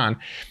on and on.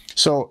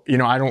 So, you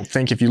know, I don't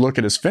think if you look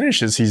at his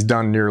finishes, he's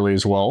done nearly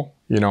as well,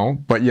 you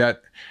know, but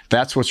yet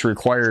that's what's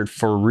required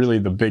for really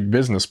the big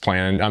business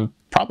plan. And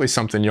probably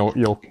something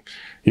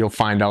you'll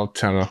find out,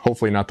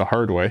 hopefully not the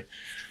hard way.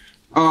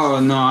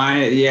 Oh, no,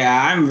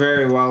 I'm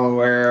very well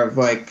aware of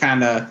like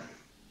kind of,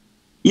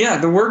 the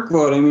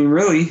workload. I mean,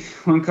 really,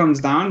 when it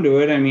comes down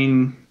to it, I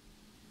mean,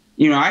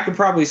 you know, I could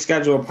probably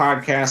schedule a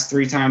podcast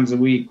 3 times a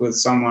week with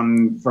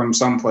someone from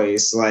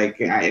someplace, like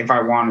if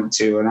I wanted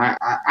to, and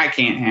I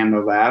can't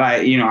handle that.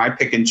 I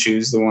pick and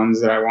choose the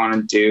ones that I want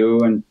to do,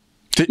 and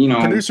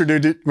producer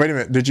dude, wait a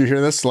minute, did you hear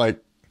this?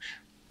 Like,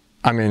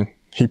 I mean,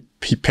 he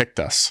picked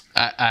us.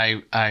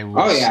 I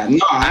was, oh yeah,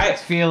 no, I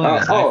feel it.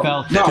 I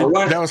felt no,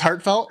 that was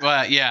heartfelt.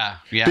 Yeah.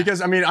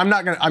 Because I mean,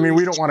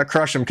 we don't want to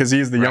crush him because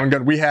he's the young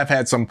gun. We have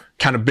had some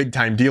kind of big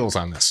time deals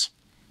on this.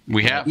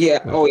 We have? Yeah.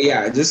 Oh,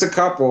 yeah. Just a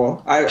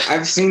couple.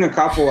 I've seen a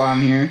couple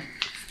on here.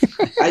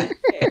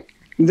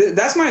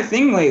 That's my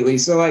thing lately.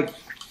 So, like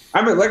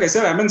I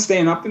said, I've been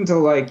staying up until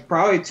like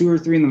probably 2 or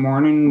 3 in the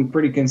morning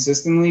pretty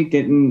consistently,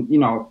 getting,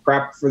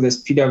 prepped for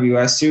this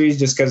PWS series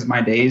just because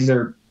my days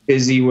are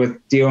busy with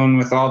dealing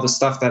with all the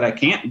stuff that I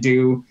can't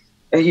do.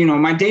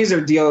 My days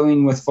are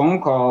dealing with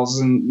phone calls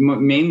and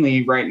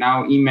mainly right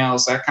now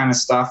emails, that kind of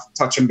stuff,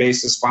 touching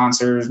base with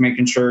sponsors,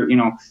 making sure,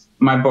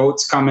 my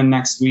boat's coming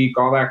next week,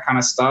 all that kind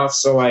of stuff.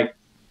 So like,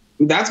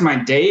 that's my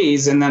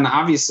days. And then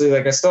obviously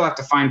like, I still have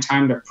to find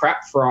time to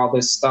prep for all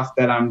this stuff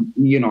that I'm,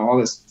 all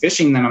this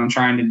fishing that I'm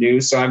trying to do.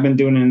 So I've been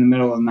doing it in the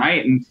middle of the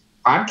night, and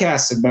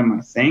podcasts have been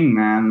my thing,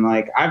 man.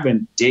 Like I've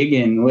been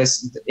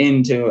listened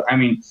into,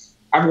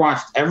 I've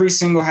watched every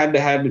single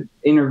head-to-head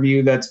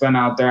interview that's been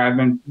out there. I've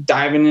been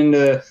diving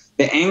into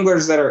the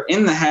anglers that are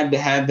in the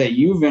head-to-head that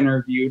you've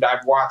interviewed.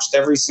 I've watched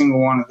every single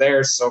one of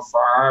theirs so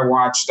far. I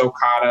watched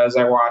Okada's.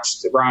 I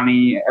watched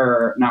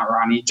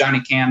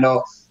Johnny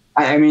Candle.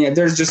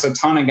 There's just a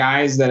ton of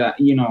guys that,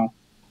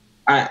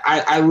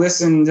 I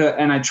listen to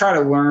and I try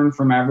to learn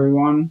from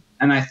everyone.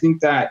 And I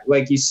think that,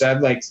 like you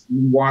said, like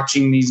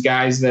watching these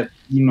guys that,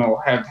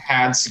 have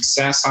had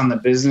success on the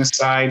business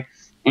side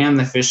and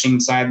the fishing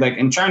side, like,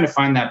 and trying to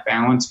find that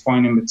balance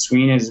point in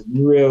between is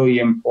really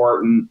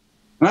important.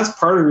 And that's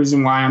part of the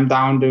reason why I'm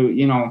down to,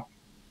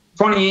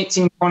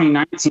 2018,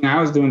 2019, I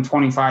was doing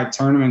 25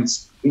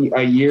 tournaments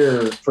a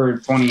year for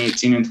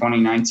 2018 and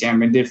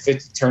 2019. I did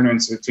 50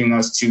 tournaments between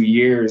those 2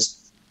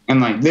 years. And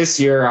like this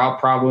year, I'll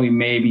probably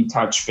maybe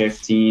touch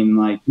 15,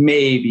 like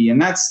maybe. And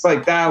that's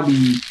like,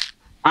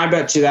 I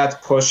bet you that's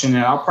pushing it.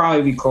 I'll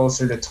probably be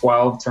closer to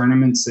 12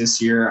 tournaments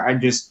this year.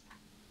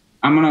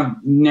 I'm going to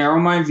narrow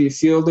my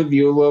field of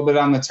view a little bit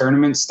on the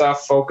tournament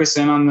stuff, focus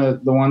in on the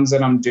ones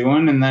that I'm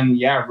doing, and then,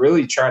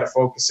 really try to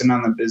focus in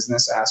on the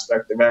business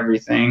aspect of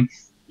everything.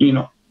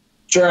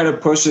 Try to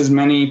push as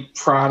many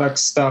product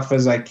stuff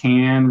as I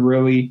can,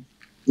 really,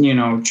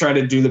 try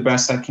to do the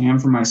best I can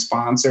for my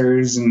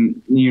sponsors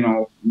and,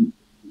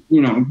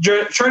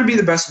 try to be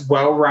the best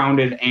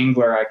well-rounded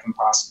angler I can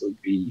possibly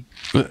be.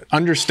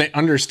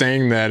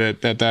 Understanding that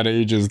at that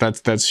age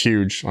that's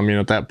huge. I mean,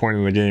 at that point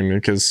in the game,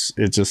 because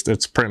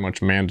it's pretty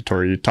much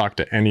mandatory. You talk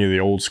to any of the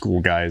old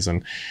school guys,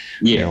 and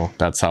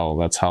that's how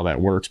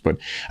that works. But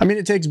I mean,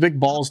 it takes big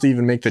balls to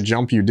even make the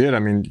jump you did. I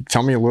mean,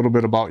 tell me a little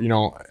bit about,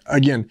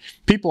 again,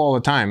 people all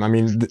the time. I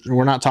mean,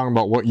 we're not talking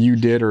about what you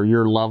did or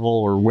your level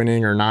or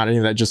winning or not, any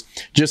of that.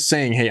 Just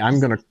saying, hey, I'm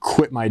going to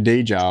quit my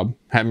day job.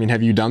 I mean,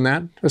 have you done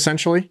that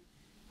essentially?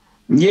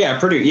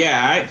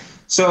 Yeah,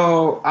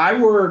 so I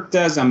worked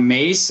as a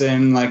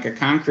mason, like a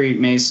concrete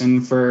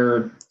mason,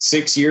 for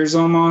 6 years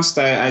almost.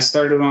 I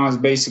started when I was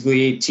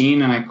basically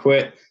 18, and I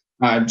quit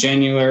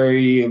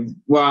January.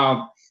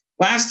 Well,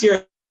 last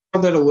year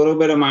I did a little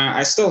bit of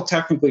I still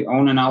technically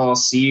own an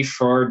LLC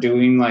for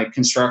doing like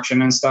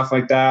construction and stuff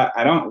like that.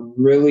 I don't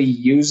really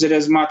use it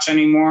as much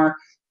anymore.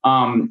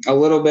 A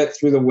little bit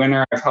through the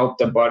winter, I've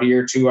helped a buddy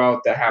or two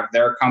out that have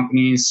their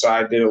companies. So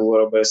I did a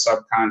little bit of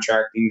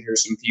subcontracting through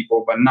some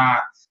people, but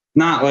not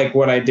like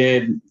what I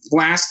did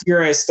last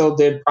year. I still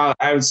did probably,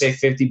 I would say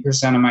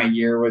 50% of my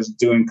year was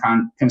doing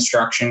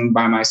construction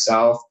by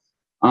myself.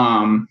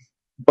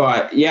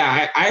 But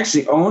yeah, I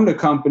actually owned a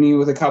company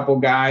with a couple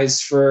guys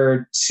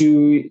for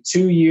two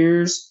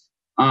years.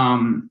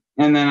 And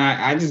then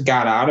I just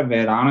got out of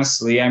it,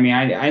 honestly. I mean,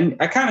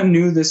 I kind of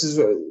knew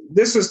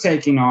this was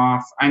taking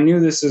off. I knew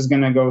this was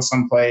going to go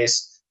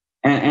someplace.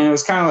 And it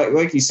was kind of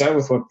like you said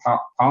with what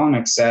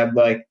Polinick said,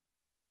 like,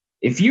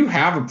 if you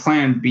have a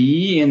plan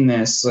B in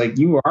this, like,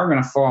 you are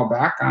going to fall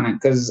back on it.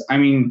 Because, I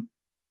mean,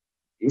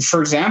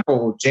 for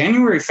example,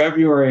 January,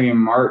 February, and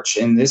March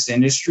in this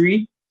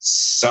industry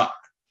suck.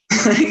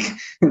 Like,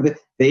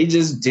 they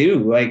just do.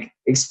 Like,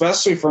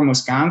 especially from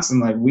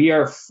Wisconsin, like, we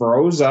are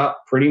froze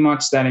up pretty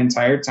much that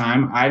entire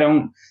time.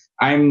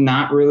 I'm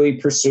not really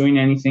pursuing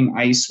anything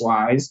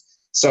ice-wise.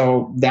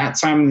 So that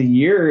time of the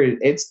year,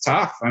 it's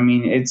tough. I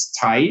mean, it's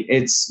tight.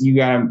 You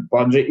got to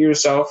budget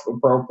yourself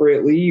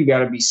appropriately. You got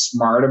to be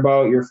smart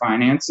about your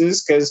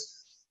finances,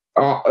 because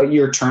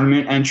your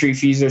tournament entry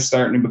fees are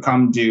starting to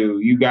become due.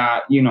 You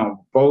got,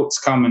 boats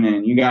coming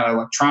in. You got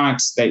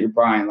electronics that you're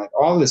buying, like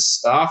all this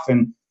stuff.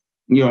 And,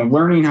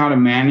 learning how to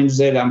manage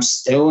it. I'm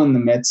still in the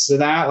midst of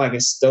that. Like, I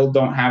still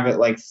don't have it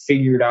like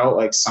figured out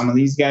like some of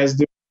these guys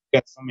do. You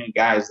got so many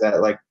guys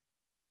that like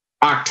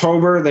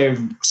October,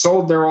 they've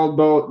sold their old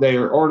boat,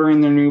 they're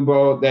ordering their new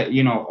boat, that,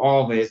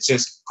 all of it. It's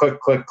just click,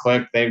 click,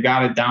 click. They've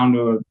got it down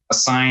to a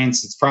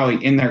science. It's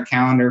probably in their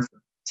calendar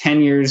for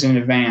 10 years in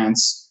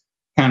advance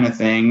kind of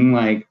thing.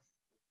 Like,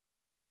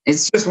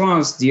 it's just one of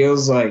those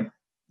deals. Like,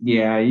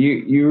 yeah,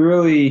 you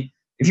really,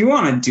 if you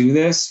want to do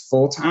this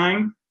full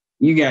time,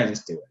 you got to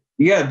just do it.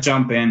 You got to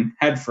jump in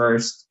head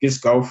first.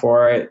 Just go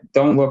for it.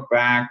 Don't look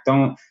back.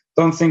 Don't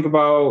think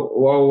about,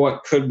 well,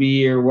 what could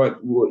be, or what,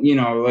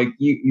 like,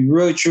 you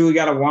really truly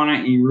got to want it,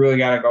 and you really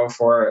got to go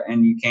for it,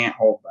 and you can't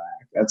hold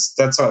back. That's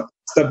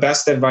the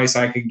best advice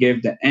I could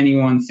give to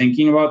anyone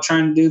thinking about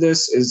trying to do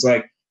this, is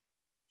like,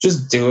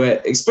 just do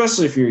it,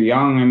 especially if you're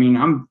young. I mean,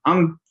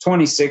 I'm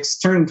 26,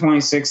 turning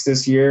 26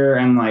 this year,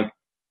 and like,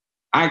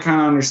 I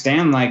kind of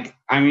understand, like,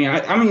 I mean,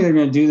 I'm either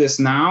going to do this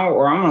now,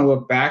 or I'm going to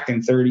look back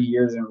in 30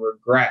 years and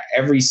regret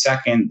every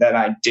second that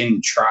I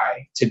didn't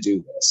try to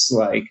do this.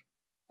 Like,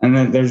 and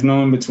then there's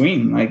no in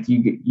between. Like,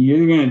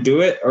 you're going to do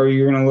it, or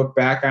you're going to look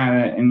back on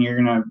it and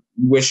you're going to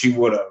wish you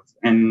would have.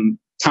 And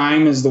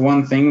time is the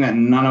one thing that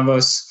none of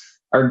us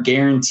are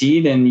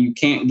guaranteed, and you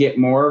can't get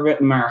more of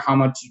it no matter how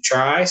much you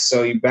try.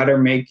 So you better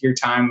make your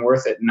time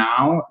worth it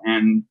now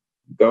and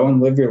go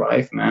and live your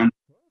life, man.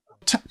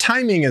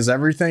 Timing is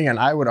everything, and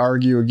I would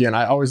argue, again,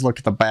 I always look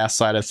at the bass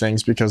side of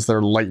things, because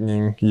they're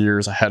lightning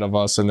years ahead of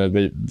us, and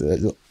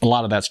a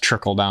lot of that's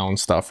trickle down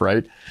stuff,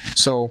 right?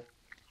 So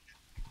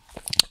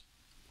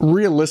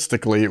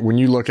realistically, when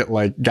you look at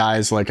like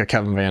guys like a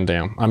Kevin Van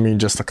Dam, I mean,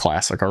 just a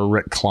classic, or a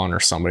Rick Clun or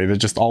somebody that's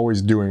just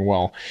always doing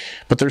well,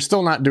 but they're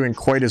still not doing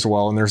quite as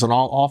well. And there's an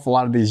awful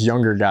lot of these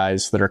younger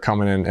guys that are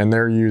coming in, and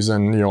they're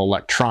using,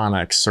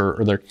 electronics,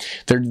 or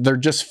they're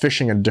just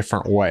fishing a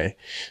different way.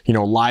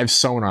 Live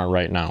sonar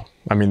right now.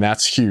 I mean,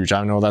 that's huge.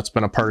 I know that's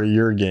been a part of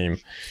your game,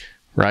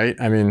 right?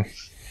 I mean,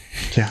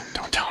 yeah,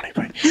 don't tell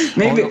anybody.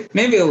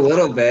 Maybe a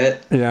little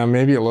bit. Yeah,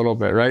 maybe a little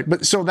bit, right?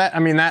 But so that, I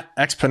mean, that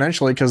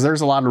exponentially, because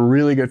there's a lot of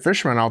really good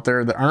fishermen out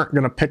there that aren't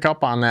going to pick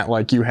up on that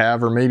like you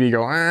have, or maybe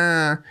go,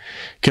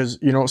 because,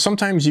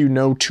 sometimes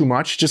too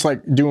much, just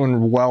like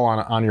doing well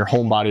on your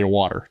home body of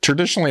water.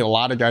 Traditionally, a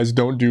lot of guys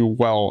don't do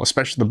well,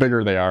 especially the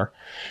bigger they are,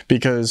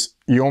 because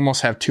you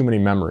almost have too many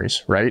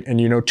memories, right?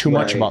 And you know too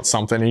much about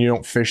something, and you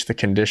don't fish the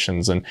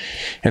conditions. And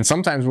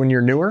sometimes when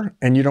you're newer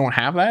and you don't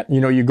have that,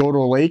 you go to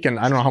a lake, and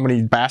I don't know how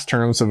many bass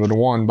tournaments have been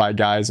won by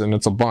guys, and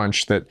it's a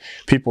bunch, that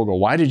people go,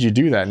 why did you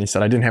do that? And he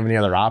said, I didn't have any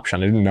other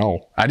option. I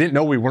didn't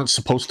know we weren't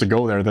supposed to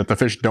go there, that the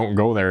fish don't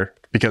go there,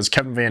 because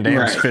Kevin Van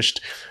Dam's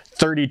fished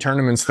 30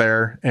 tournaments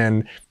there,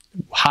 and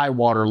high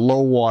water,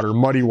 low water,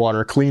 muddy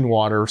water, clean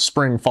water,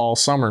 spring, fall,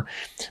 summer.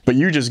 But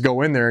you just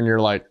go in there and you're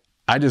like,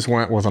 I just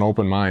went with an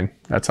open mind.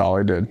 That's all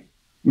I did.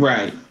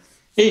 Right.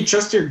 Yeah, you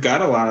trust your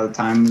gut a lot of the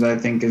times, I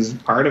think, is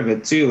part of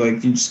it too.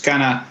 Like you just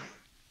kind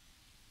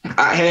of,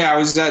 hey, I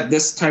was at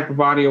this type of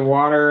body of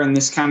water and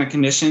this kind of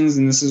conditions,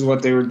 and this is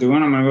what they were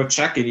doing. I'm going to go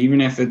check it, even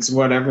if it's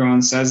what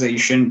everyone says that you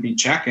shouldn't be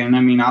checking.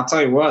 I mean, I'll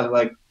tell you what,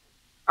 like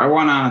I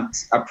went on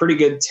a pretty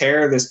good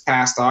tear this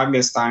past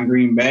August on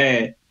Green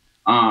Bay.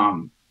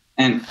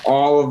 And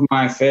all of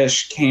my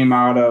fish came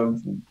out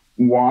of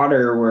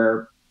water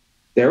where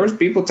there was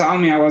people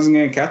telling me I wasn't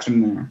going to catch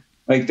them there.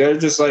 Like, they're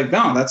just like,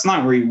 no, that's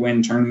not where you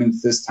win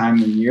tournaments this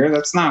time of year.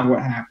 That's not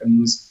what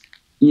happens.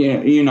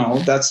 You know,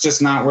 that's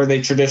just not where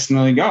they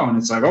traditionally go. And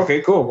it's like,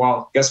 okay, cool.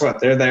 Well, guess what?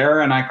 They're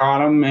there and I caught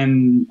them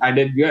and I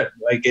did good.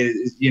 Like,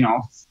 you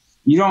know,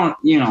 you don't,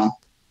 you know,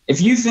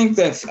 if you think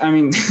that, I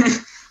mean,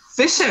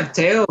 fish have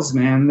tails,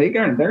 man. They're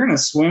going to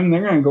swim.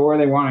 They're going to go where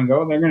they want to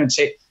go. They're going to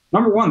chase.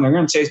 Number one, they're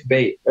going to chase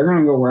bait. They're going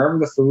to go wherever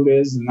the food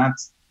is. And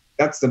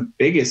that's the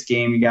biggest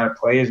game you got to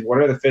play is what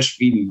are the fish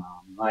feeding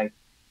on? Like,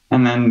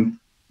 and then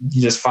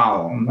you just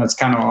follow them. That's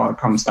kind of all it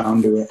comes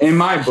down to. In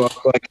my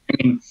book, like, I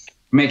mean,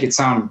 make it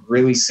sound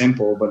really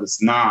simple, but it's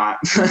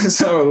not.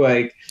 So,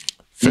 like,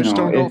 fish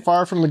don't go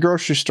far from the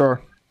grocery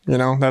store. You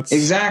know, that's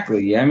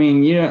exactly. I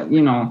mean,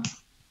 you know,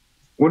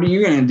 what are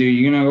you going to do?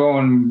 You going to go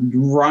and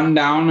run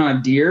down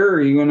a deer, or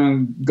are you going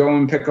to go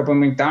and pick up a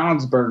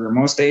McDonald's burger?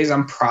 Most days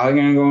I'm probably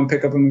going to go and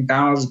pick up a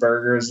McDonald's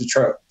burger as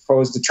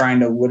opposed to trying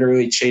to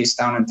literally chase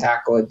down and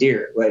tackle a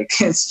deer. Like,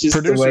 it's just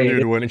Producer the way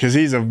dude wouldn't, because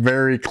he's a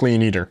very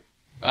clean eater.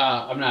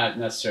 I'm not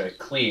necessarily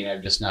clean.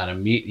 I'm just not a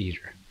meat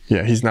eater.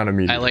 Yeah, he's not a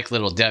meat eater. I like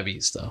Little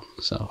Debbie's, though.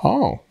 So.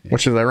 Oh, yeah.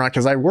 Which is ironic,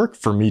 because I work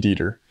for Meat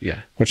Eater.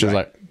 Yeah. Which is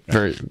like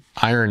very,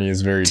 irony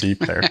is very deep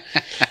there.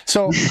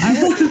 So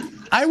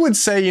I would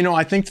say, you know,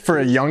 I think for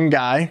a young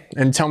guy,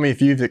 and tell me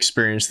if you've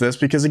experienced this,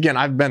 because again,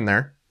 I've been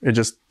there.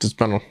 It's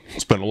been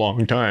a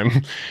long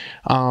time.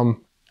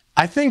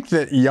 I think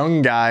that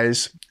young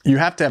guys, you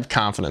have to have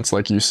confidence,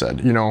 like you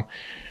said, you know,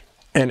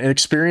 and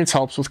experience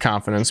helps with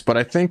confidence. But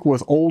I think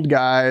with old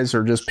guys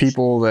or just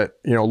people that,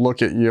 you know,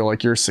 look at you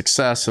like your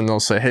success and they'll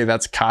say, hey,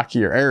 that's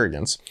cocky or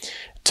arrogance.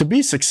 To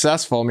be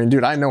successful, I mean,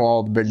 dude, I know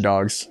all the big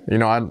dogs. You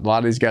know, a lot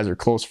of these guys are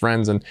close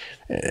friends, and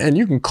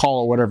you can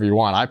call it whatever you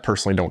want. I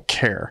personally don't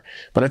care.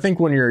 But I think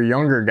when you're a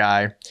younger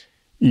guy,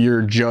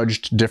 you're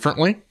judged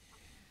differently.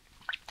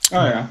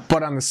 Oh, yeah.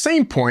 But on the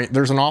same point,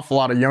 there's an awful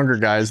lot of younger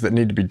guys that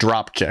need to be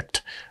drop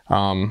kicked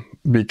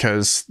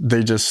because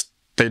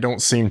they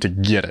don't seem to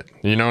get it.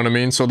 You know what I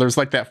mean? So there's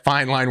like that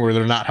fine line where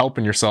they're not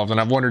helping yourself.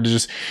 And I've wondered to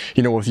just,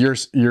 you know, with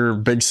your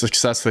big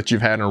success that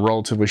you've had in a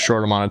relatively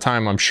short amount of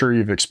time, I'm sure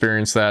you've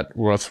experienced that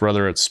with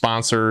whether it's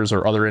sponsors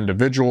or other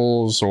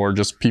individuals or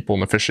just people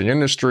in the fishing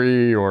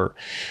industry, or,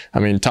 I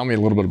mean, tell me a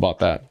little bit about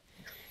that.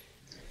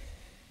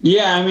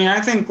 Yeah, I mean, I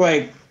think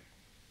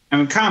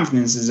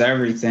confidence is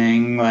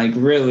everything, like,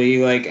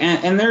 really, like,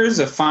 and there is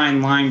a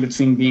fine line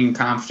between being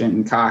confident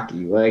and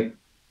cocky. Like,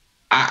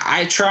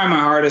 I try my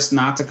hardest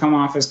not to come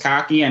off as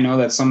cocky. I know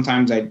that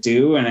sometimes I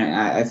do. And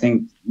I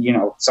think, you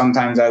know,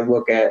 sometimes I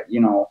look at, you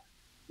know,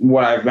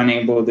 what I've been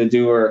able to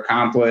do or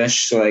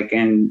accomplish, like,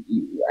 and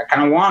I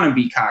kind of want to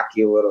be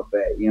cocky a little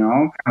bit, you know,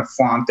 kind of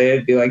flaunt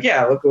it, be like,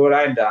 yeah, look at what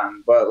I've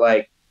done. But,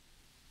 like,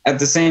 at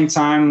the same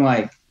time,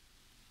 like,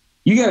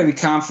 you got to be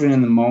confident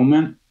in the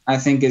moment, I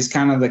think, is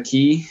kind of the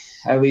key.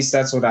 At least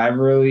that's what I've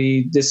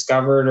really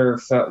discovered or,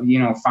 you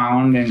know,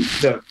 found. And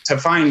to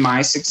find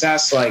my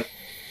success, like,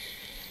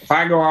 if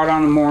I go out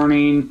on the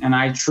morning and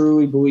I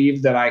truly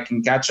believe that I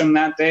can catch them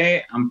that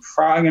day, I'm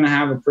probably going to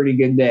have a pretty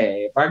good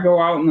day. If I go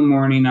out in the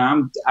morning,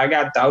 I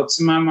got doubts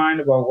in my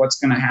mind about what's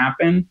going to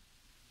happen.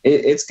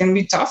 It's going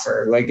to be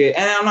tougher. Like, and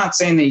I'm not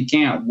saying that you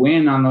can't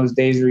win on those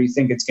days where you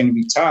think it's going to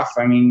be tough.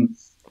 I mean,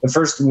 the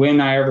first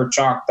win I ever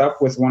chalked up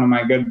with one of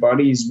my good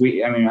buddies, we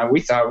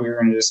thought we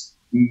were going to just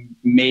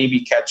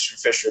maybe catch a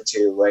fish or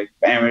two. Like,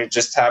 and it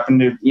just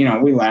happened to, you know,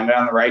 we landed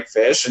on the right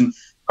fish and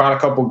caught a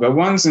couple good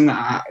ones. And,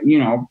 you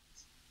know,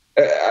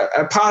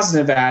 a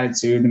positive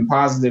attitude and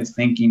positive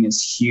thinking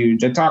is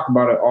huge. I talk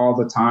about it all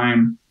the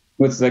time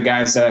with the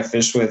guys that I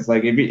fish with.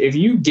 Like, if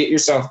you get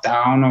yourself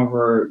down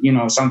over, you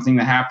know, something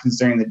that happens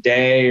during the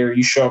day, or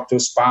you show up to a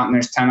spot and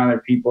there's 10 other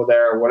people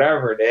there or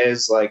whatever it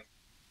is, like,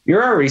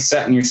 you're already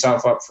setting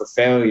yourself up for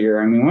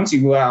failure. I mean, once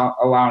you allow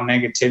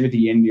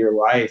negativity into your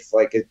life,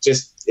 like,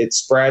 it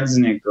spreads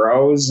and it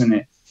grows and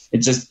it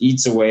just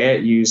eats away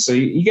at you. So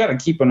you got to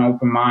keep an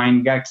open mind.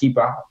 You got to keep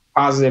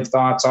positive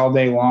thoughts all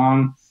day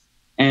long.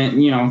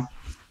 And, you know,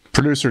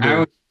 producer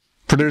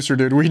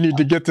dude, we need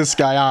to get this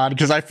guy on,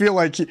 because I feel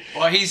like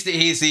he's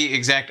the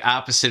exact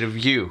opposite of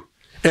you.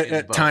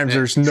 At times,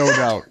 there's no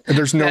doubt.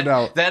 There's no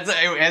doubt. That's,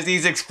 as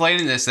he's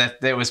explaining this,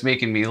 that was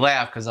making me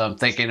laugh, because I'm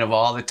thinking of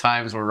all the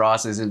times where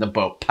Ross is in the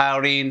boat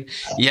pouting,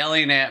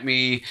 yelling at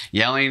me,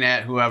 yelling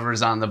at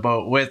whoever's on the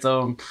boat with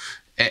him.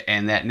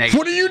 And that negative.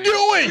 What are you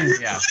doing?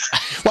 Yeah.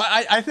 Well,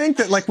 I think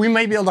that, like, we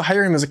may be able to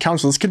hire him as a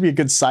counselor. This could be a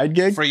good side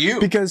gig for you.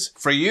 Because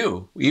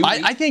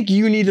I think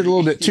you need it a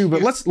little bit too.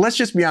 But let's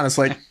just be honest.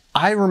 Like,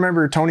 I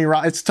remember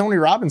it's Tony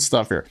Robbins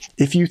stuff here.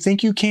 If you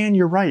think you can,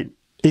 you're right.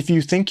 If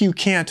you think you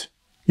can't,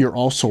 you're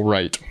also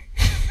right.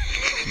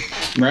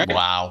 Right.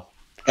 Wow.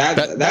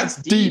 That's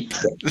deep.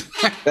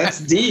 That's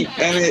deep,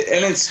 and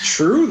it's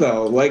true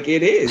though. Like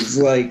it is.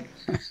 Like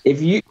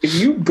if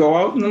you go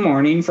out in the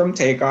morning from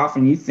takeoff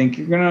and you think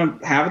you're gonna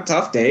have a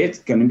tough day, it's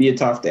gonna be a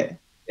tough day.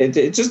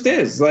 It just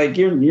is. Like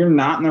you're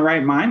not in the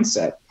right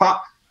mindset.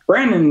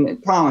 Brandon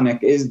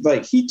Polinick is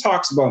like, he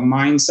talks about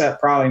mindset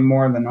probably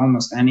more than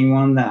almost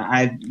anyone that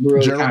I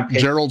really kind of pick.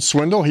 Gerald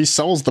Swindle, he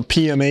sells the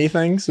PMA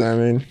things. I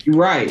mean,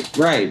 right.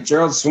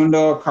 Gerald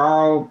Swindle,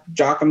 Carl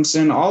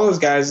Jochimson, all those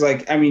guys.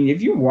 Like, I mean,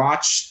 if you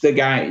watch the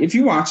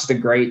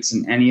greats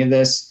in any of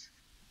this,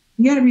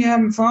 you got to be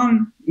having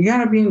fun. You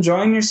got to be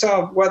enjoying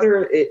yourself,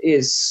 whether it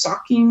is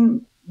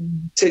sucking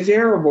to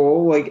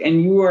terrible, like,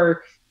 and you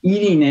are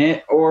eating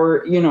it,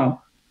 or, you know,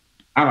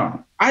 I don't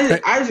know.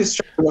 I just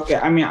try to look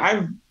at, I mean,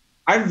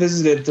 I've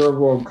visited third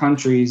world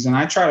countries, and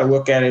I try to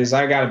look at it as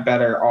I got it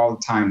better all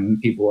the time than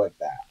people like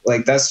that.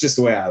 Like, that's just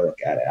the way I look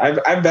at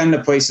it. I've been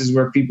to places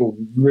where people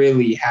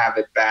really have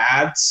it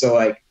bad. So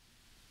like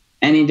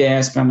any day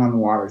I spend on the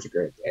water is a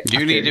great day.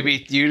 You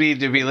need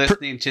to be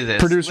listening to this.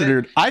 Producer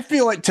dude, I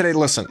feel like today,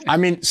 listen, I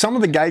mean, some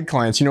of the guide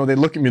clients, you know, they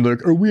look at me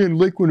like, are we in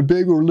Lake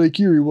Winnebago or Lake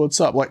Erie? What's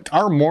up? Like,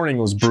 our morning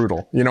was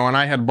brutal, you know, and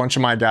I had a bunch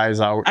of my guys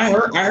out. I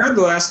heard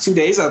the last 2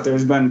 days out there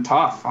has been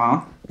tough,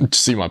 huh? To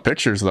see my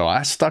pictures though,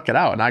 I stuck it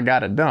out and I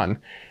got it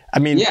done. I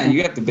mean, yeah,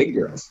 you got the big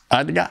girls.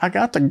 I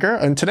got the girl,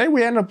 and today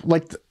we end up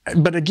like,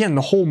 but again,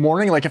 the whole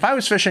morning, like if I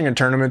was fishing a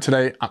tournament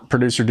today,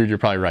 producer dude, you're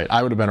probably right,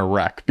 I would have been a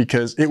wreck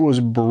because it was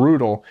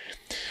brutal.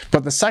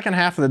 But the second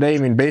half of the day, I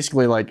mean,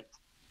 basically like,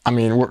 I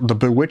mean, the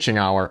bewitching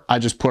hour, I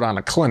just put on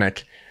a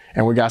clinic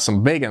and we got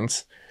some big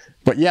uns.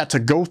 But yeah, to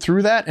go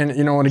through that, and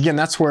you know, and again,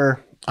 that's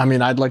where, I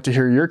mean, I'd like to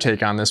hear your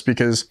take on this,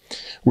 because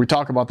we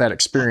talk about that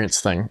experience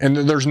thing, and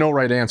there's no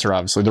right answer,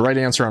 obviously. The right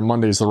answer on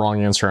Monday is the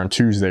wrong answer on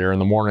Tuesday or in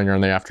the morning or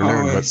in the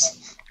afternoon.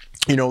 Always.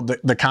 But, you know,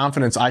 the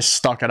confidence, I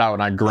stuck it out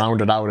and I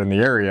ground it out in the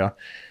area.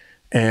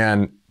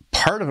 And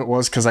part of it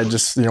was because I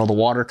just, you know, the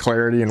water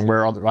clarity and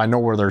I know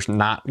where there's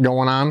not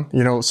going on.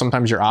 You know,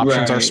 sometimes your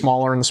options are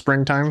smaller in the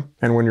springtime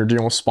and when you're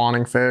dealing with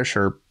spawning fish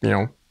or, you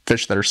know,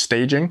 fish that are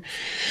staging.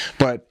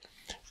 But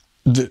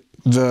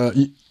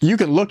you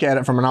can look at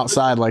it from an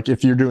outside, like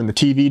if you're doing the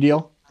TV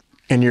deal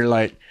and you're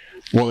like,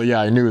 well,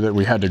 yeah, I knew that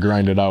we had to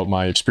grind it out,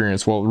 my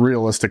experience. Well,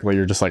 realistically,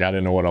 you're just like, I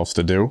didn't know what else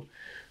to do.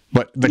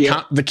 But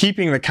the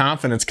keeping the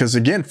confidence, because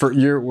again,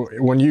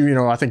 when you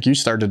know, I think you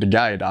started to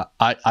guide,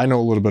 I know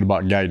a little bit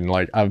about guiding.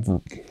 Like I've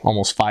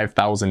almost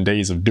 5,000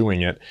 days of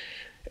doing it.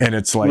 And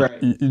it's like,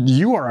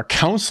 you are a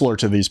counselor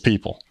to these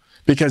people.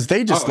 Because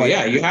they just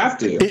yeah, you have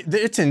to.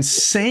 It's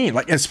insane.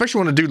 Like, especially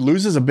when a dude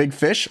loses a big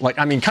fish. Like,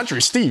 I mean,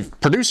 Country Steve,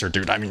 producer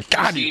dude. I mean,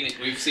 God,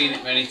 we've seen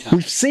it many times.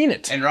 We've seen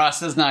it. And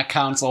Ross does not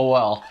counsel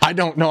well. I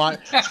don't know.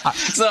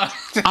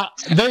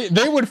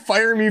 They would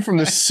fire me from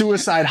the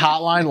suicide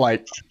hotline.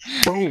 Like,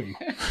 boom,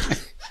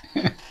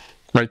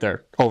 right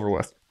there, over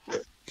with.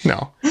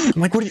 No, I'm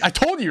like, what? I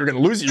told you you're gonna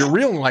lose it. You're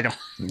reeling like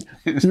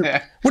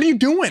what are you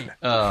doing?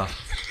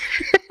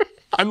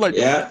 I'm like,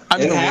 yeah, I'm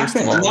it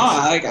happens. No,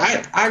 like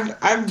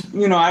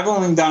I've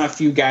only done a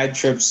few guide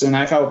trips, and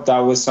I've helped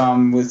out with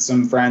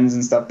some friends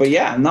and stuff. But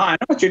yeah, no, I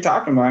know what you're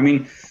talking about. I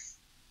mean,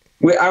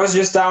 I was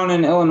just down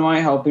in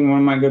Illinois helping one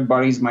of my good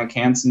buddies, Mike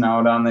Hansen,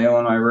 out on the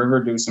Illinois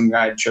River do some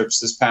guide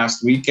trips this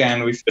past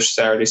weekend. We fished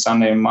Saturday,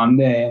 Sunday, and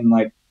Monday, and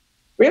like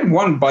we had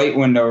one bite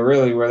window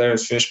really where there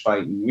was fish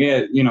biting. We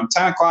had 10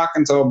 o'clock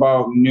until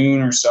about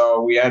noon or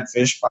so. We had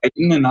fish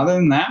biting, and other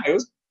than that, it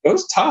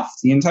was tough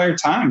the entire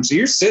time. So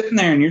you're sitting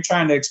there and you're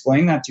trying to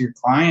explain that to your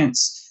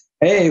clients.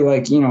 Hey,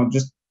 like,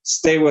 just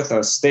stay with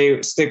us,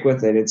 stick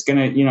with it. It's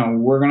going to,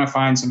 we're going to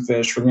find some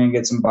fish. We're going to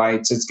get some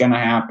bites. It's going to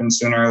happen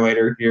sooner or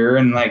later here.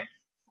 And like,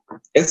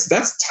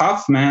 that's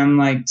tough, man.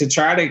 Like to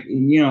try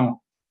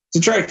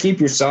to keep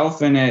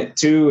yourself in it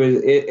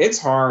too. It's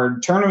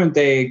hard. Tournament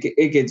day,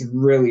 it gets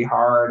really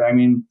hard. I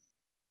mean,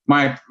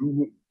 my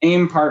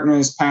AIM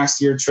partners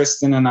past year,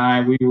 Tristan and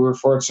I, we were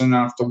fortunate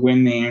enough to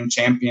win the AIM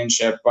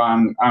championship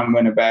on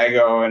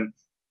Winnebago. And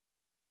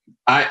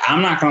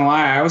I'm not going to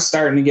lie, I was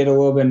starting to get a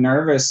little bit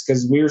nervous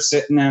because we were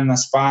sitting in the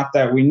spot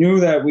that we knew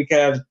that we could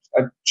have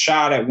a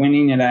shot at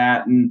winning it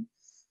at. And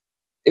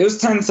it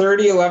was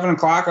 10:30, 11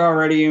 o'clock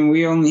already, and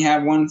we only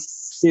had one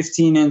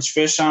 15-inch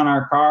fish on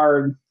our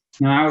card.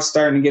 And I was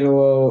starting to get a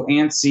little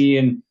antsy,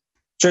 and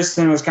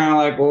Tristan was kind of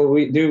like, well,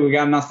 we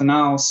got nothing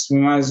else. We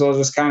might as well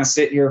just kind of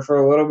sit here for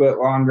a little bit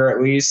longer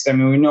at least. I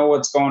mean, we know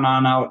what's going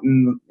on out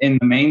in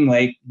the main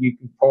lake. You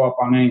could pull up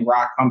on any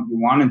rock hump you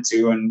wanted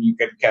to, and you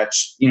could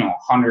catch,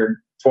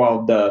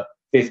 112 to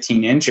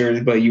 15 inches,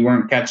 but you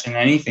weren't catching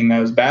anything that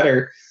was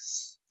better.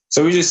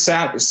 So we just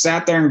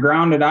sat there and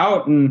grounded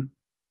out. And,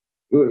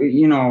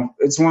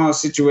 it's one of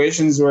those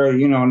situations where,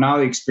 now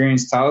the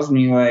experience tells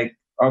me like,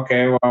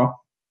 okay, well,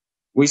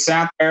 we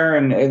sat there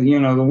and,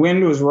 the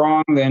wind was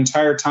wrong the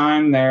entire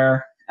time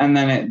there. And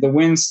then the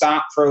wind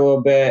stopped for a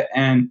little bit.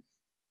 And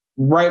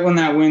right when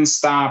that wind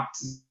stopped,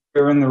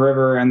 we were in the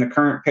river and the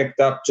current picked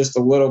up just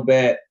a little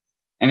bit.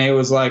 And it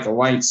was like a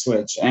light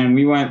switch. And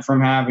we went from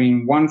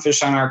having one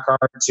fish on our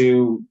card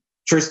to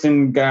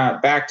Tristan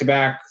got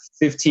back-to-back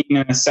 15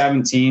 and a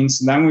 17.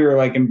 So then we were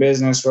like in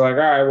business. We're like,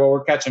 all right, well,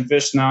 we're catching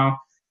fish now.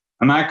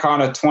 And I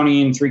caught a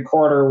 20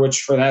 3/4,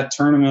 which for that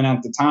tournament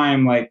at the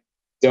time, like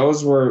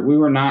we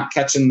were not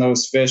catching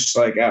those fish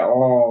like at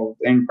all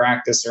in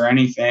practice or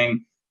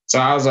anything. So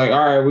I was like,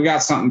 all right, we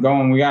got something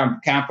going. We got to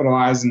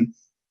capitalize. And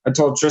I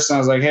told Tristan, I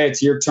was like, hey,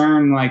 it's your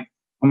turn. Like,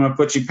 I'm going to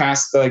put you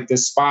past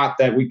this spot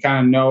that we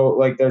kind of know,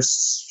 like there's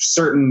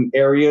certain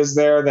areas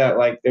there that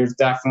like, there's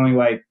definitely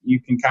like, you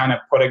can kind of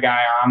put a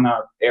guy on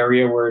the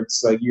area where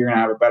it's like, you're going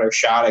to have a better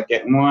shot at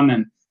getting one.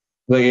 And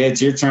like,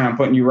 it's your turn. I'm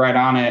putting you right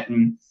on it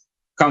and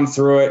come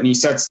through it. And he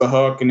sets the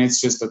hook and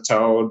it's just a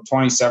toad,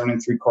 27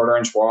 3/4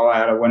 inch walleye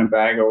out of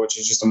Winnebago, which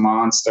is just a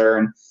monster.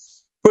 And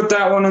put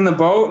that one in the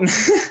boat. And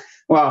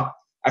well,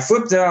 I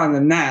flipped it on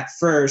the net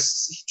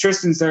first.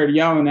 Tristan started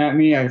yelling at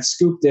me. I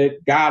scooped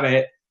it, got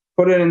it,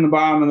 put it in the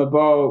bottom of the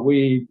boat.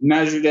 We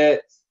measured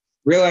it,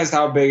 realized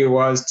how big it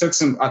was, took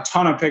a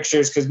ton of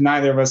pictures because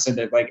neither of us had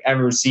like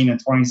ever seen a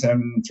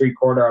 27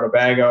 3/4 out of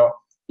Bago.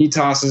 He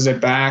tosses it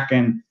back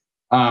and,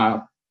 I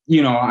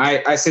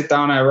sit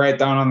down, I write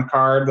down on the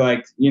card,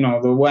 like,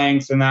 the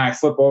length, and then I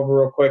flip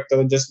over real quick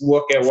to just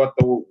look at what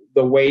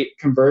the weight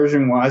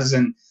conversion was.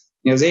 And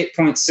it was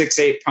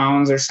 8.68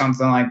 pounds or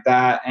something like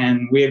that.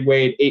 And we had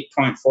weighed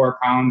 8.4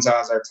 pounds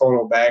as our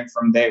total bag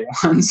from day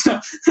one. So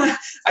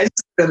I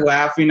just started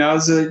laughing. I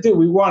was like, dude,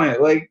 we won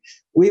it. Like,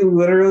 we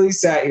literally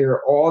sat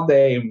here all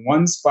day in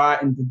one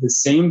spot and did the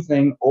same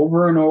thing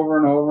over and over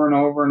and over and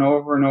over and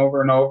over and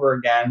over and over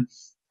again.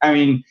 I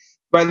mean,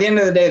 by the end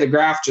of the day, the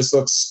graph just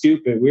looks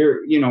stupid.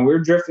 We're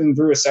drifting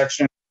through a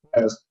section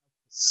that was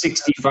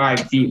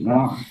 65 feet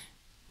long.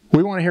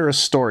 We want to hear a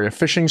story, a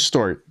fishing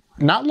story.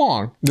 Not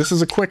long. This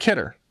is a quick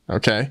hitter.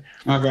 Okay.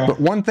 But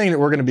one thing that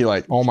we're going to be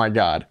like, oh my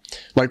God,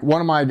 like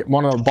one of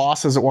the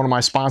bosses at one of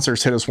my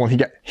sponsors hit us when he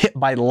got hit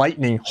by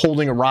lightning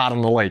holding a rod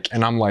on the lake.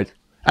 And I'm like,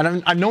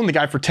 and I've known the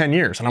guy for 10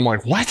 years and I'm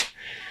like, what?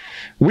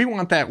 We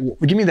want that.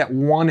 Give me that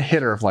one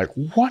hitter of like,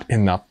 what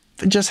in the,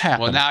 it just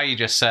happened. Well, now you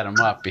just set him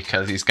up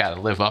because he's got to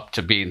live up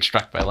to being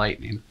struck by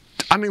lightning.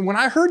 I mean, when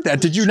I heard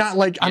that, did you not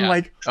like, I'm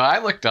like, I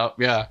looked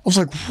up. Yeah. I was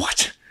like,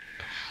 what?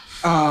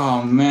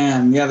 Oh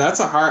man, yeah,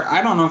 that's a hard.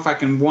 I don't know if I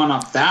can one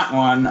up that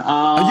one.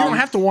 You don't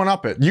have to one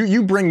up it.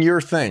 You bring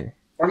your thing,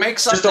 or make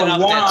something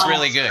up that's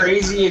really good.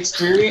 Crazy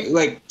experience,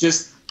 like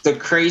just the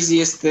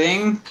craziest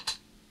thing.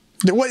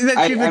 What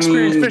that you've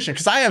experienced fishing?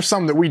 Because I have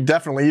some that we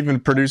definitely,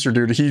 even producer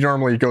dude, he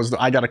normally goes,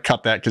 I got to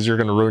cut that because you're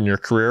going to ruin your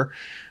career.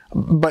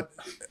 But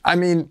I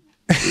mean,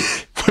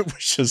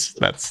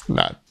 that's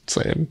not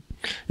saying,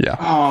 yeah.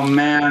 Oh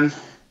man.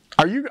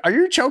 Are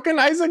you choking,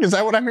 Isaac? Is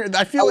that what I'm hearing?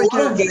 I feel like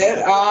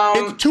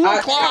it's 2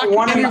 o'clock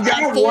and you've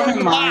got 4 in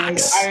the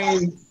box. I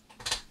mean,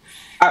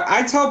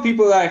 I tell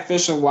people that I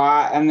fish a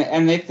lot,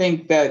 and they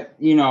think that,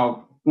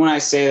 when I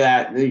say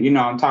that,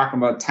 I'm talking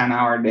about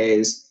 10-hour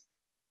days.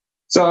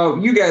 So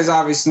you guys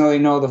obviously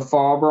know the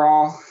fall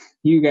brawl.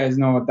 You guys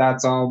know what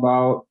that's all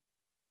about.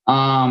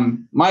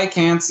 Mike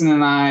Hansen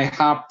and I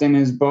hopped in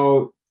his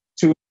boat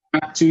 2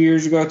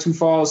 years ago,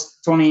 fall of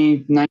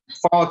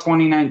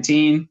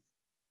 2019.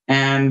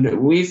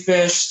 And we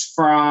fished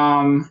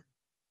from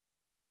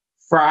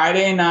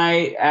Friday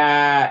night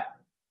at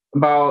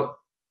about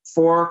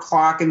 4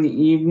 o'clock in the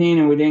evening,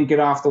 and we didn't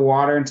get off the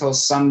water until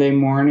Sunday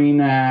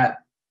morning at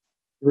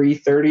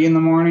 3:30 in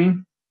the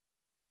morning.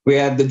 We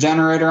had the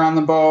generator on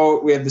the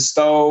boat, we had the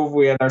stove,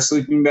 we had our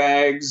sleeping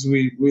bags.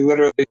 We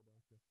literally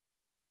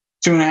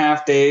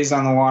 2.5 days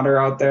on the water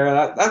out there.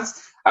 I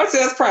would say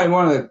that's probably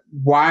one of the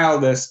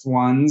wildest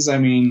ones. I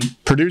mean,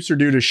 producer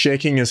dude is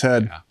shaking his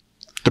head. Yeah.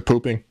 The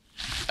pooping.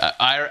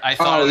 I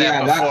thought of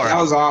that before.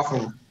 That was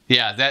awful.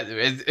 Yeah,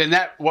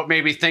 that what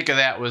made me think of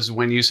that was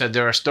when you said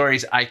there are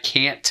stories I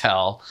can't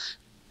tell,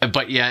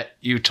 but yet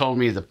you told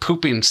me the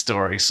pooping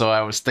story. So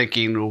I was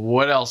thinking,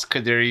 what else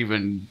could there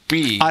even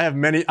be? I have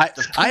many.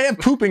 I have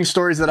pooping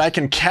stories that I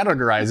can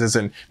categorize as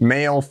in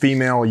male,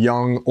 female,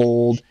 young,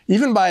 old,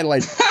 even by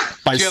like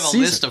by you have season.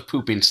 A list of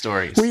pooping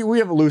stories. We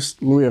have a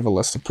list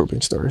of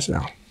pooping stories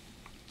now.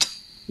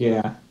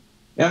 Yeah,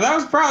 that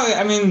was probably.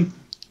 I mean,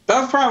 that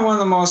was probably one of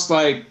the most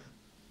like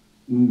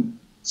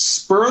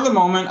spur of the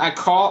moment.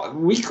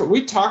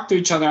 We talked to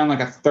each other on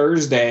like a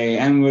Thursday,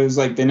 and it was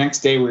like the next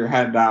day we were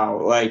headed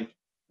out. Like it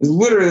was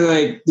literally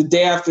like the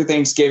day after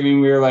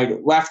Thanksgiving. We were like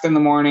left in the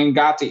morning,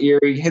 got to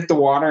Erie, hit the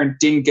water, and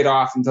didn't get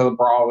off until the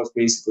brawl was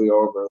basically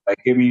over. Like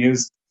I mean,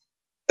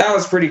 that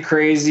was pretty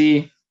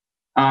crazy.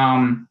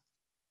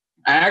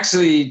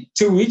 Actually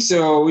 2 weeks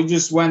ago we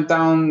just went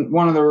down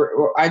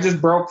I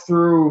just broke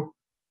through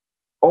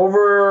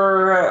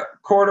over a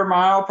quarter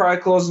mile,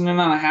 probably closing in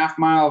on a half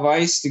mile of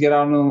ice to get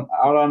out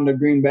onto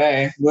Green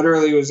Bay.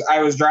 Literally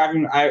I was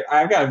driving.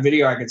 I've got a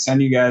video I could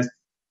send you guys.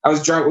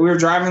 We were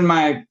driving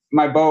my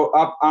boat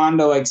up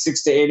onto like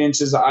 6 to 8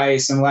 inches of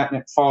ice and letting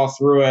it fall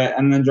through it,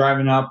 and then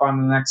driving up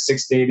on the next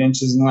 6 to 8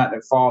 inches and letting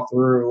it fall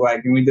through.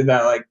 Like, and we did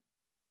that like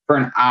for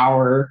an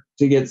hour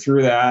to get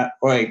through that.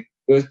 Like,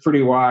 it was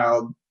pretty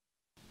wild.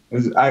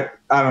 I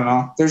don't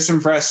know. There's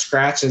some fresh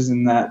scratches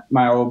in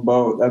my old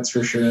boat, that's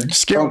for sure.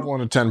 Scale of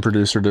 1 to 10,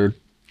 producer dude.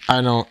 I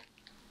don't.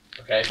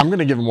 Okay. I'm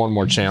gonna give him one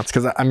more chance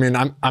because I mean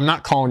I'm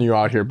not calling you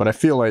out here, but I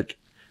feel like,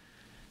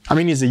 I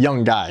mean, he's a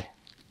young guy.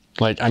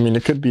 Like, I mean,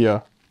 it could be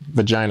a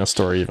vagina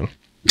story even.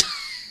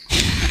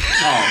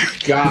 Oh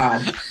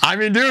God! I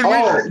mean, dude.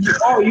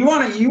 You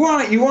want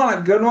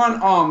a good one?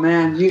 Oh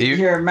man,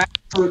 here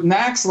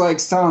Max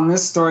likes telling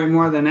this story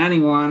more than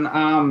anyone.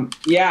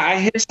 Yeah,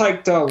 I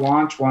hitchhiked to a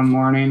launch one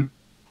morning.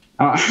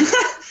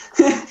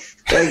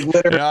 Like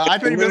yeah, I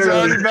think this is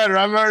already better.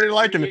 I'm already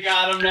liking it. You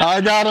got him now.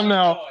 I got him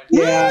now.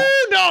 Yeah,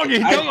 woo, doggy,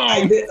 come on.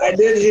 I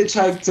did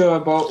hitchhike to a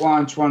boat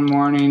launch one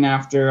morning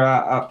after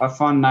a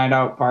fun night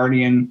out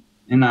partying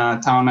in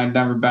a town I'd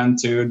never been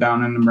to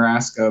down in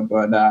Nebraska.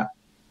 But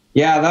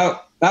yeah,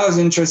 that was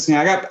interesting.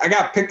 I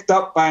got picked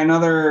up by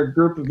another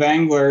group of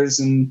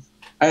anglers, and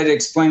I had to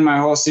explain my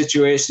whole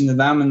situation to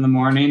them in the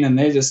morning, and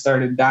they just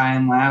started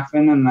dying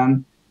laughing. And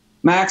then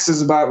Max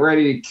was about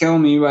ready to kill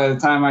me by the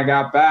time I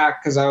got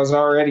back because I was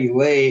already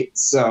late.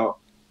 So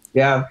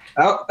yeah,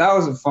 that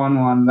was a fun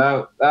one.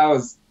 That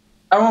was.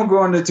 I won't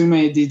go into too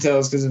many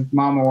details because if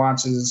Mama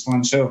watches this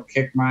one, she'll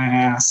kick my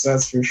ass.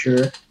 That's for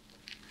sure.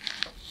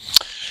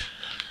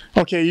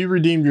 Okay, you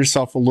redeemed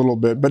yourself a little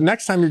bit, but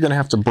next time you're gonna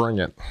have to bring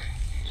it.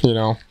 You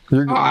know.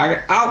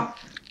 I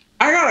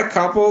got a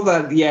couple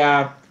that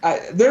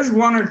there's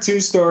one or two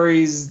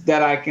stories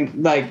that I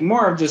can like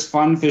more of just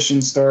fun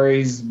fishing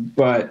stories,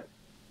 but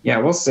yeah,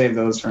 we'll save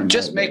those for another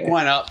Just make day.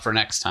 one up for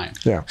next time.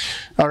 Yeah.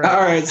 All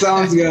right,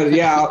 sounds good.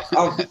 Yeah,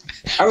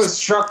 I was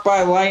struck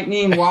by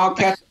lightning while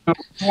catching a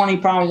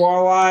 20-pound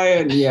walleye,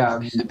 and yeah.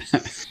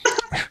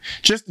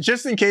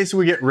 Just in case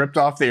we get ripped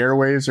off the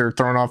airwaves or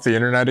thrown off the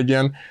internet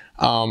again,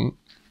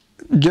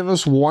 give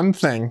us one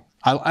thing.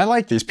 I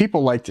like these.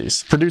 People like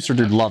these. Producer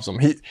dude loves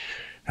them.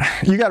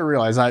 You got to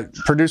realize,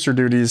 producer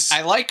dude,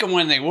 I like them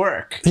when they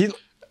work.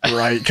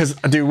 Right, because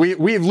dude,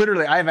 we've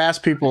literally, I've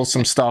asked people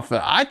some stuff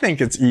that I think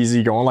it's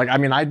easy going. Like, I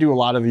mean, I do a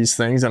lot of these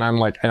things, and I'm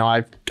like, you know,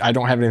 I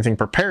don't have anything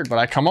prepared, but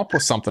I come up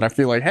with something. I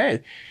feel like,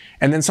 hey,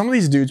 and then some of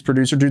these dudes,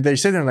 producer dude, they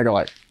sit there and they go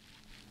like,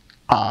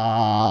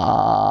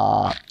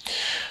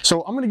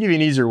 So I'm gonna give you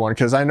an easier one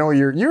because I know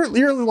you're a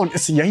little.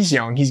 Yeah, he's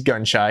young. He's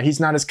gun shy. He's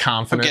not as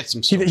confident. Get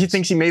some he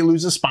thinks he may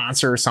lose a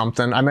sponsor or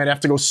something. I might have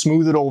to go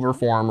smooth it over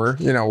for him, or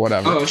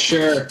whatever. Oh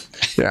sure.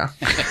 Yeah,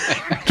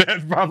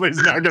 that probably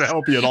is not gonna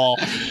help you at all.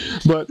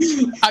 But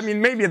I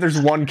mean, maybe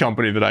there's one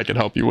company that I could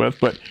help you with.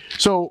 But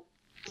so,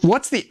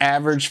 what's the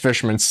average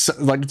fisherman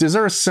like? Is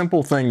there a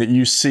simple thing that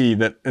you see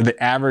that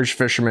the average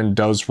fisherman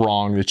does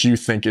wrong that you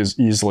think is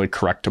easily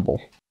correctable?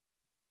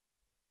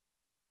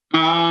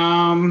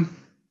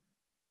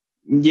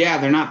 Yeah,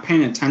 they're not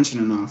paying attention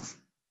enough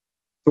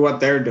to what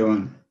they're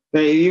doing.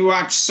 You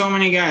watch so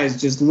many guys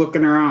just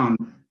looking around,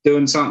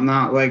 doing something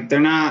out. Like, they're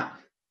not.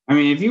 I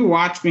mean, if you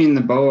watch me in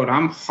the boat,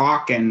 I'm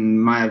hawking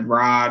my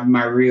rod,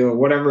 my reel,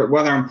 whatever.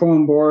 Whether I'm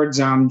pulling boards,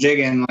 I'm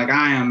jigging. Like,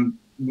 I am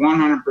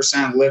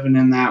 100% living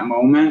in that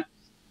moment.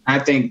 I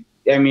think.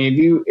 I mean,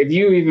 if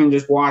you even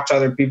just watch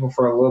other people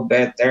for a little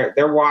bit,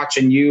 they're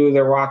watching you.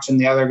 They're watching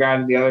the other guy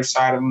to the other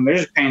side of them. They're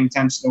just paying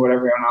attention to what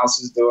everyone else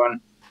is doing.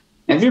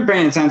 And if you're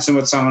paying attention to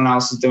what someone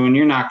else is doing,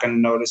 you're not going to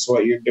notice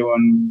what you're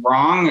doing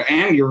wrong,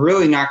 and you're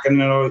really not going to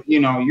know.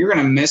 You're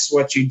going to miss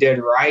what you did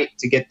right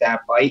to get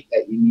that bite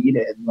that you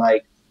needed.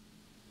 Like,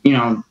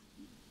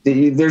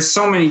 there's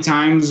so many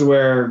times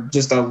where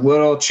just a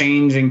little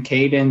change in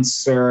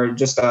cadence or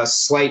just a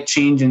slight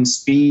change in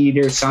speed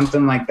or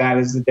something like that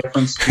is the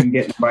difference between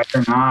getting a bite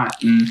or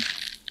not. And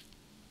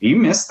you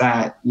missed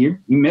that. You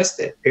missed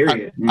it,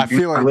 period. I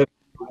feel like the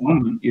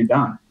moment, you're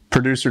done.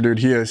 Producer dude,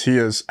 he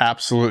has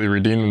absolutely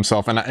redeemed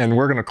himself. And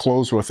we're going to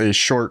close with a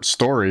short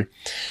story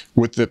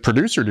with the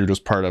producer dude was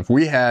part of.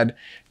 We had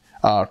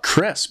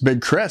Chris,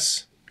 Big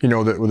Chris,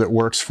 that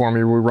works for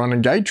me. We're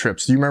running guide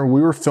trips. Do you remember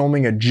we were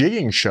filming a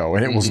jigging show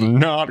and it was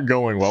not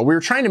going well? We were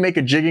trying to make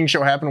a jigging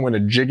show happen when a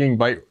jigging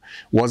bite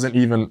wasn't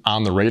even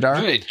on the radar.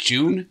 Wasn't it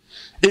June?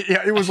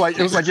 It was like,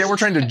 yeah, we're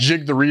trying to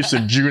jig the reefs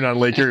in June on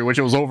Lake Erie, which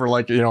it was over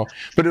but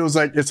it was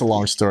like, it's a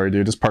long story,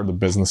 dude. It's part of the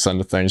business end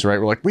of things, right?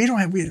 We're like, we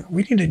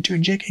need to do a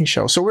jigging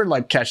show. So we're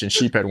like catching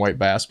sheephead and white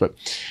bass. But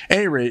at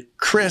any rate,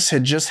 Chris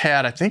had just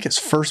had, I think, his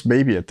first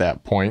baby at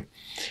that point.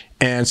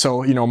 And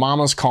so,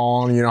 mama's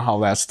calling, how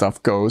that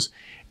stuff goes.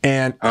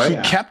 And he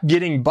kept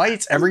getting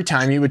bites every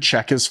time he would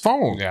check his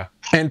phone. Yeah.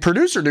 And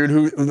producer dude,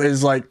 who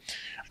is like,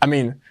 I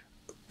mean,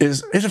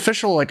 is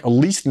official like a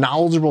least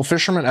knowledgeable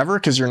fisherman ever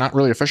because you're not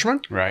really a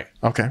fisherman? Right.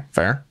 Okay,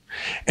 fair.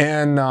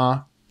 And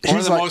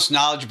he's the most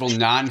knowledgeable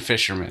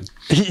non-fisherman.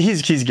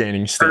 He's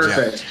gaining stage.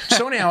 Perfect. Yeah.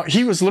 So anyhow,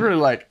 he was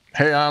literally like,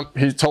 hey,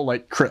 he told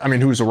like Chris,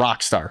 who's a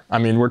rock star.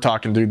 We're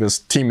talking, dude, this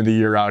team of the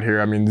year out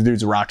here. The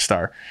dude's a rock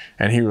star.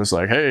 And he was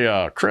like,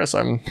 hey, Chris,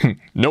 I'm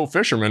no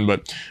fisherman,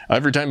 but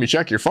every time you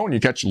check your phone, you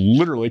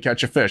literally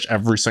catch a fish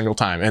every single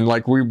time. And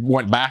like, we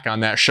went back on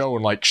that show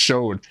and like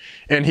showed,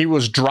 and he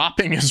was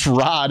dropping his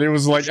rod. It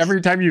was like every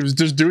time he was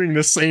just doing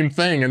the same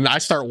thing. And I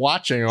start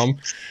watching him,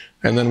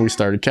 and then we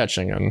started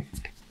catching, and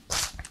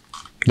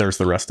there's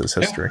the rest is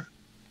history. Yeah.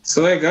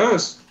 So it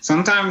goes.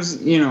 Sometimes,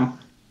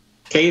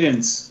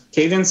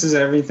 cadence is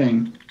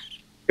everything.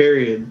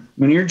 period.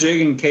 When you're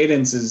jigging,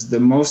 cadence is the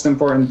most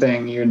important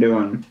thing you're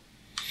doing.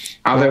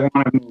 How they want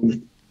to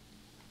move.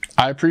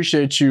 I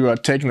appreciate you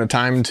taking the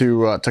time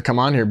to come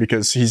on here,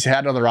 because he's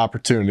had other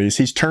opportunities.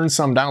 He's turned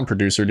some down,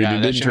 producer.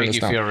 Yeah, that should make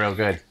you feel real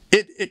good.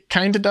 It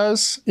kind of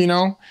does, you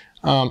know.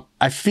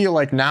 I feel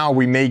like now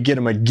we may get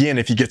him again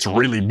if he gets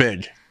really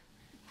big,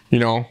 you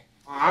know.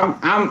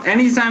 I'm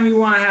anytime you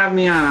want to have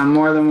me on, I'm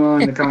more than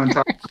willing to come and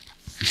talk.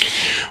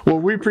 Well,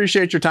 we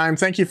appreciate your time.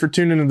 Thank you for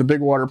tuning in to the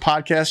Bigwater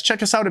podcast.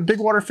 Check us out at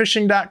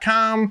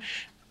bigwaterfishing.com,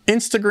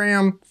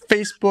 Instagram,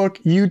 Facebook,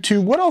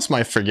 YouTube. What else am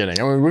I forgetting?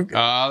 I mean,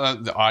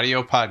 the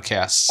audio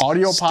podcasts.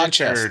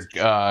 Stitcher,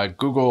 podcasts.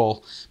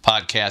 Google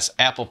Podcasts,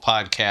 Apple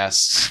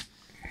Podcasts.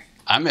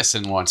 I'm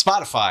missing one.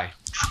 Spotify.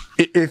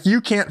 If you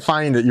can't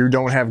find it, you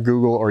don't have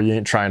Google or you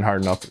ain't trying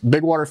hard enough.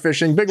 Bigwater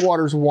Fishing.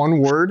 Bigwater's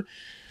one word.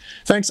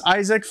 Thanks,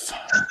 Isaac.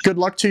 Good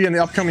luck to you in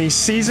the upcoming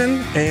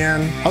season.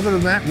 And other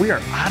than that, we are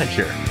out of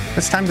here.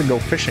 It's time to go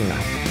fishing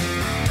now.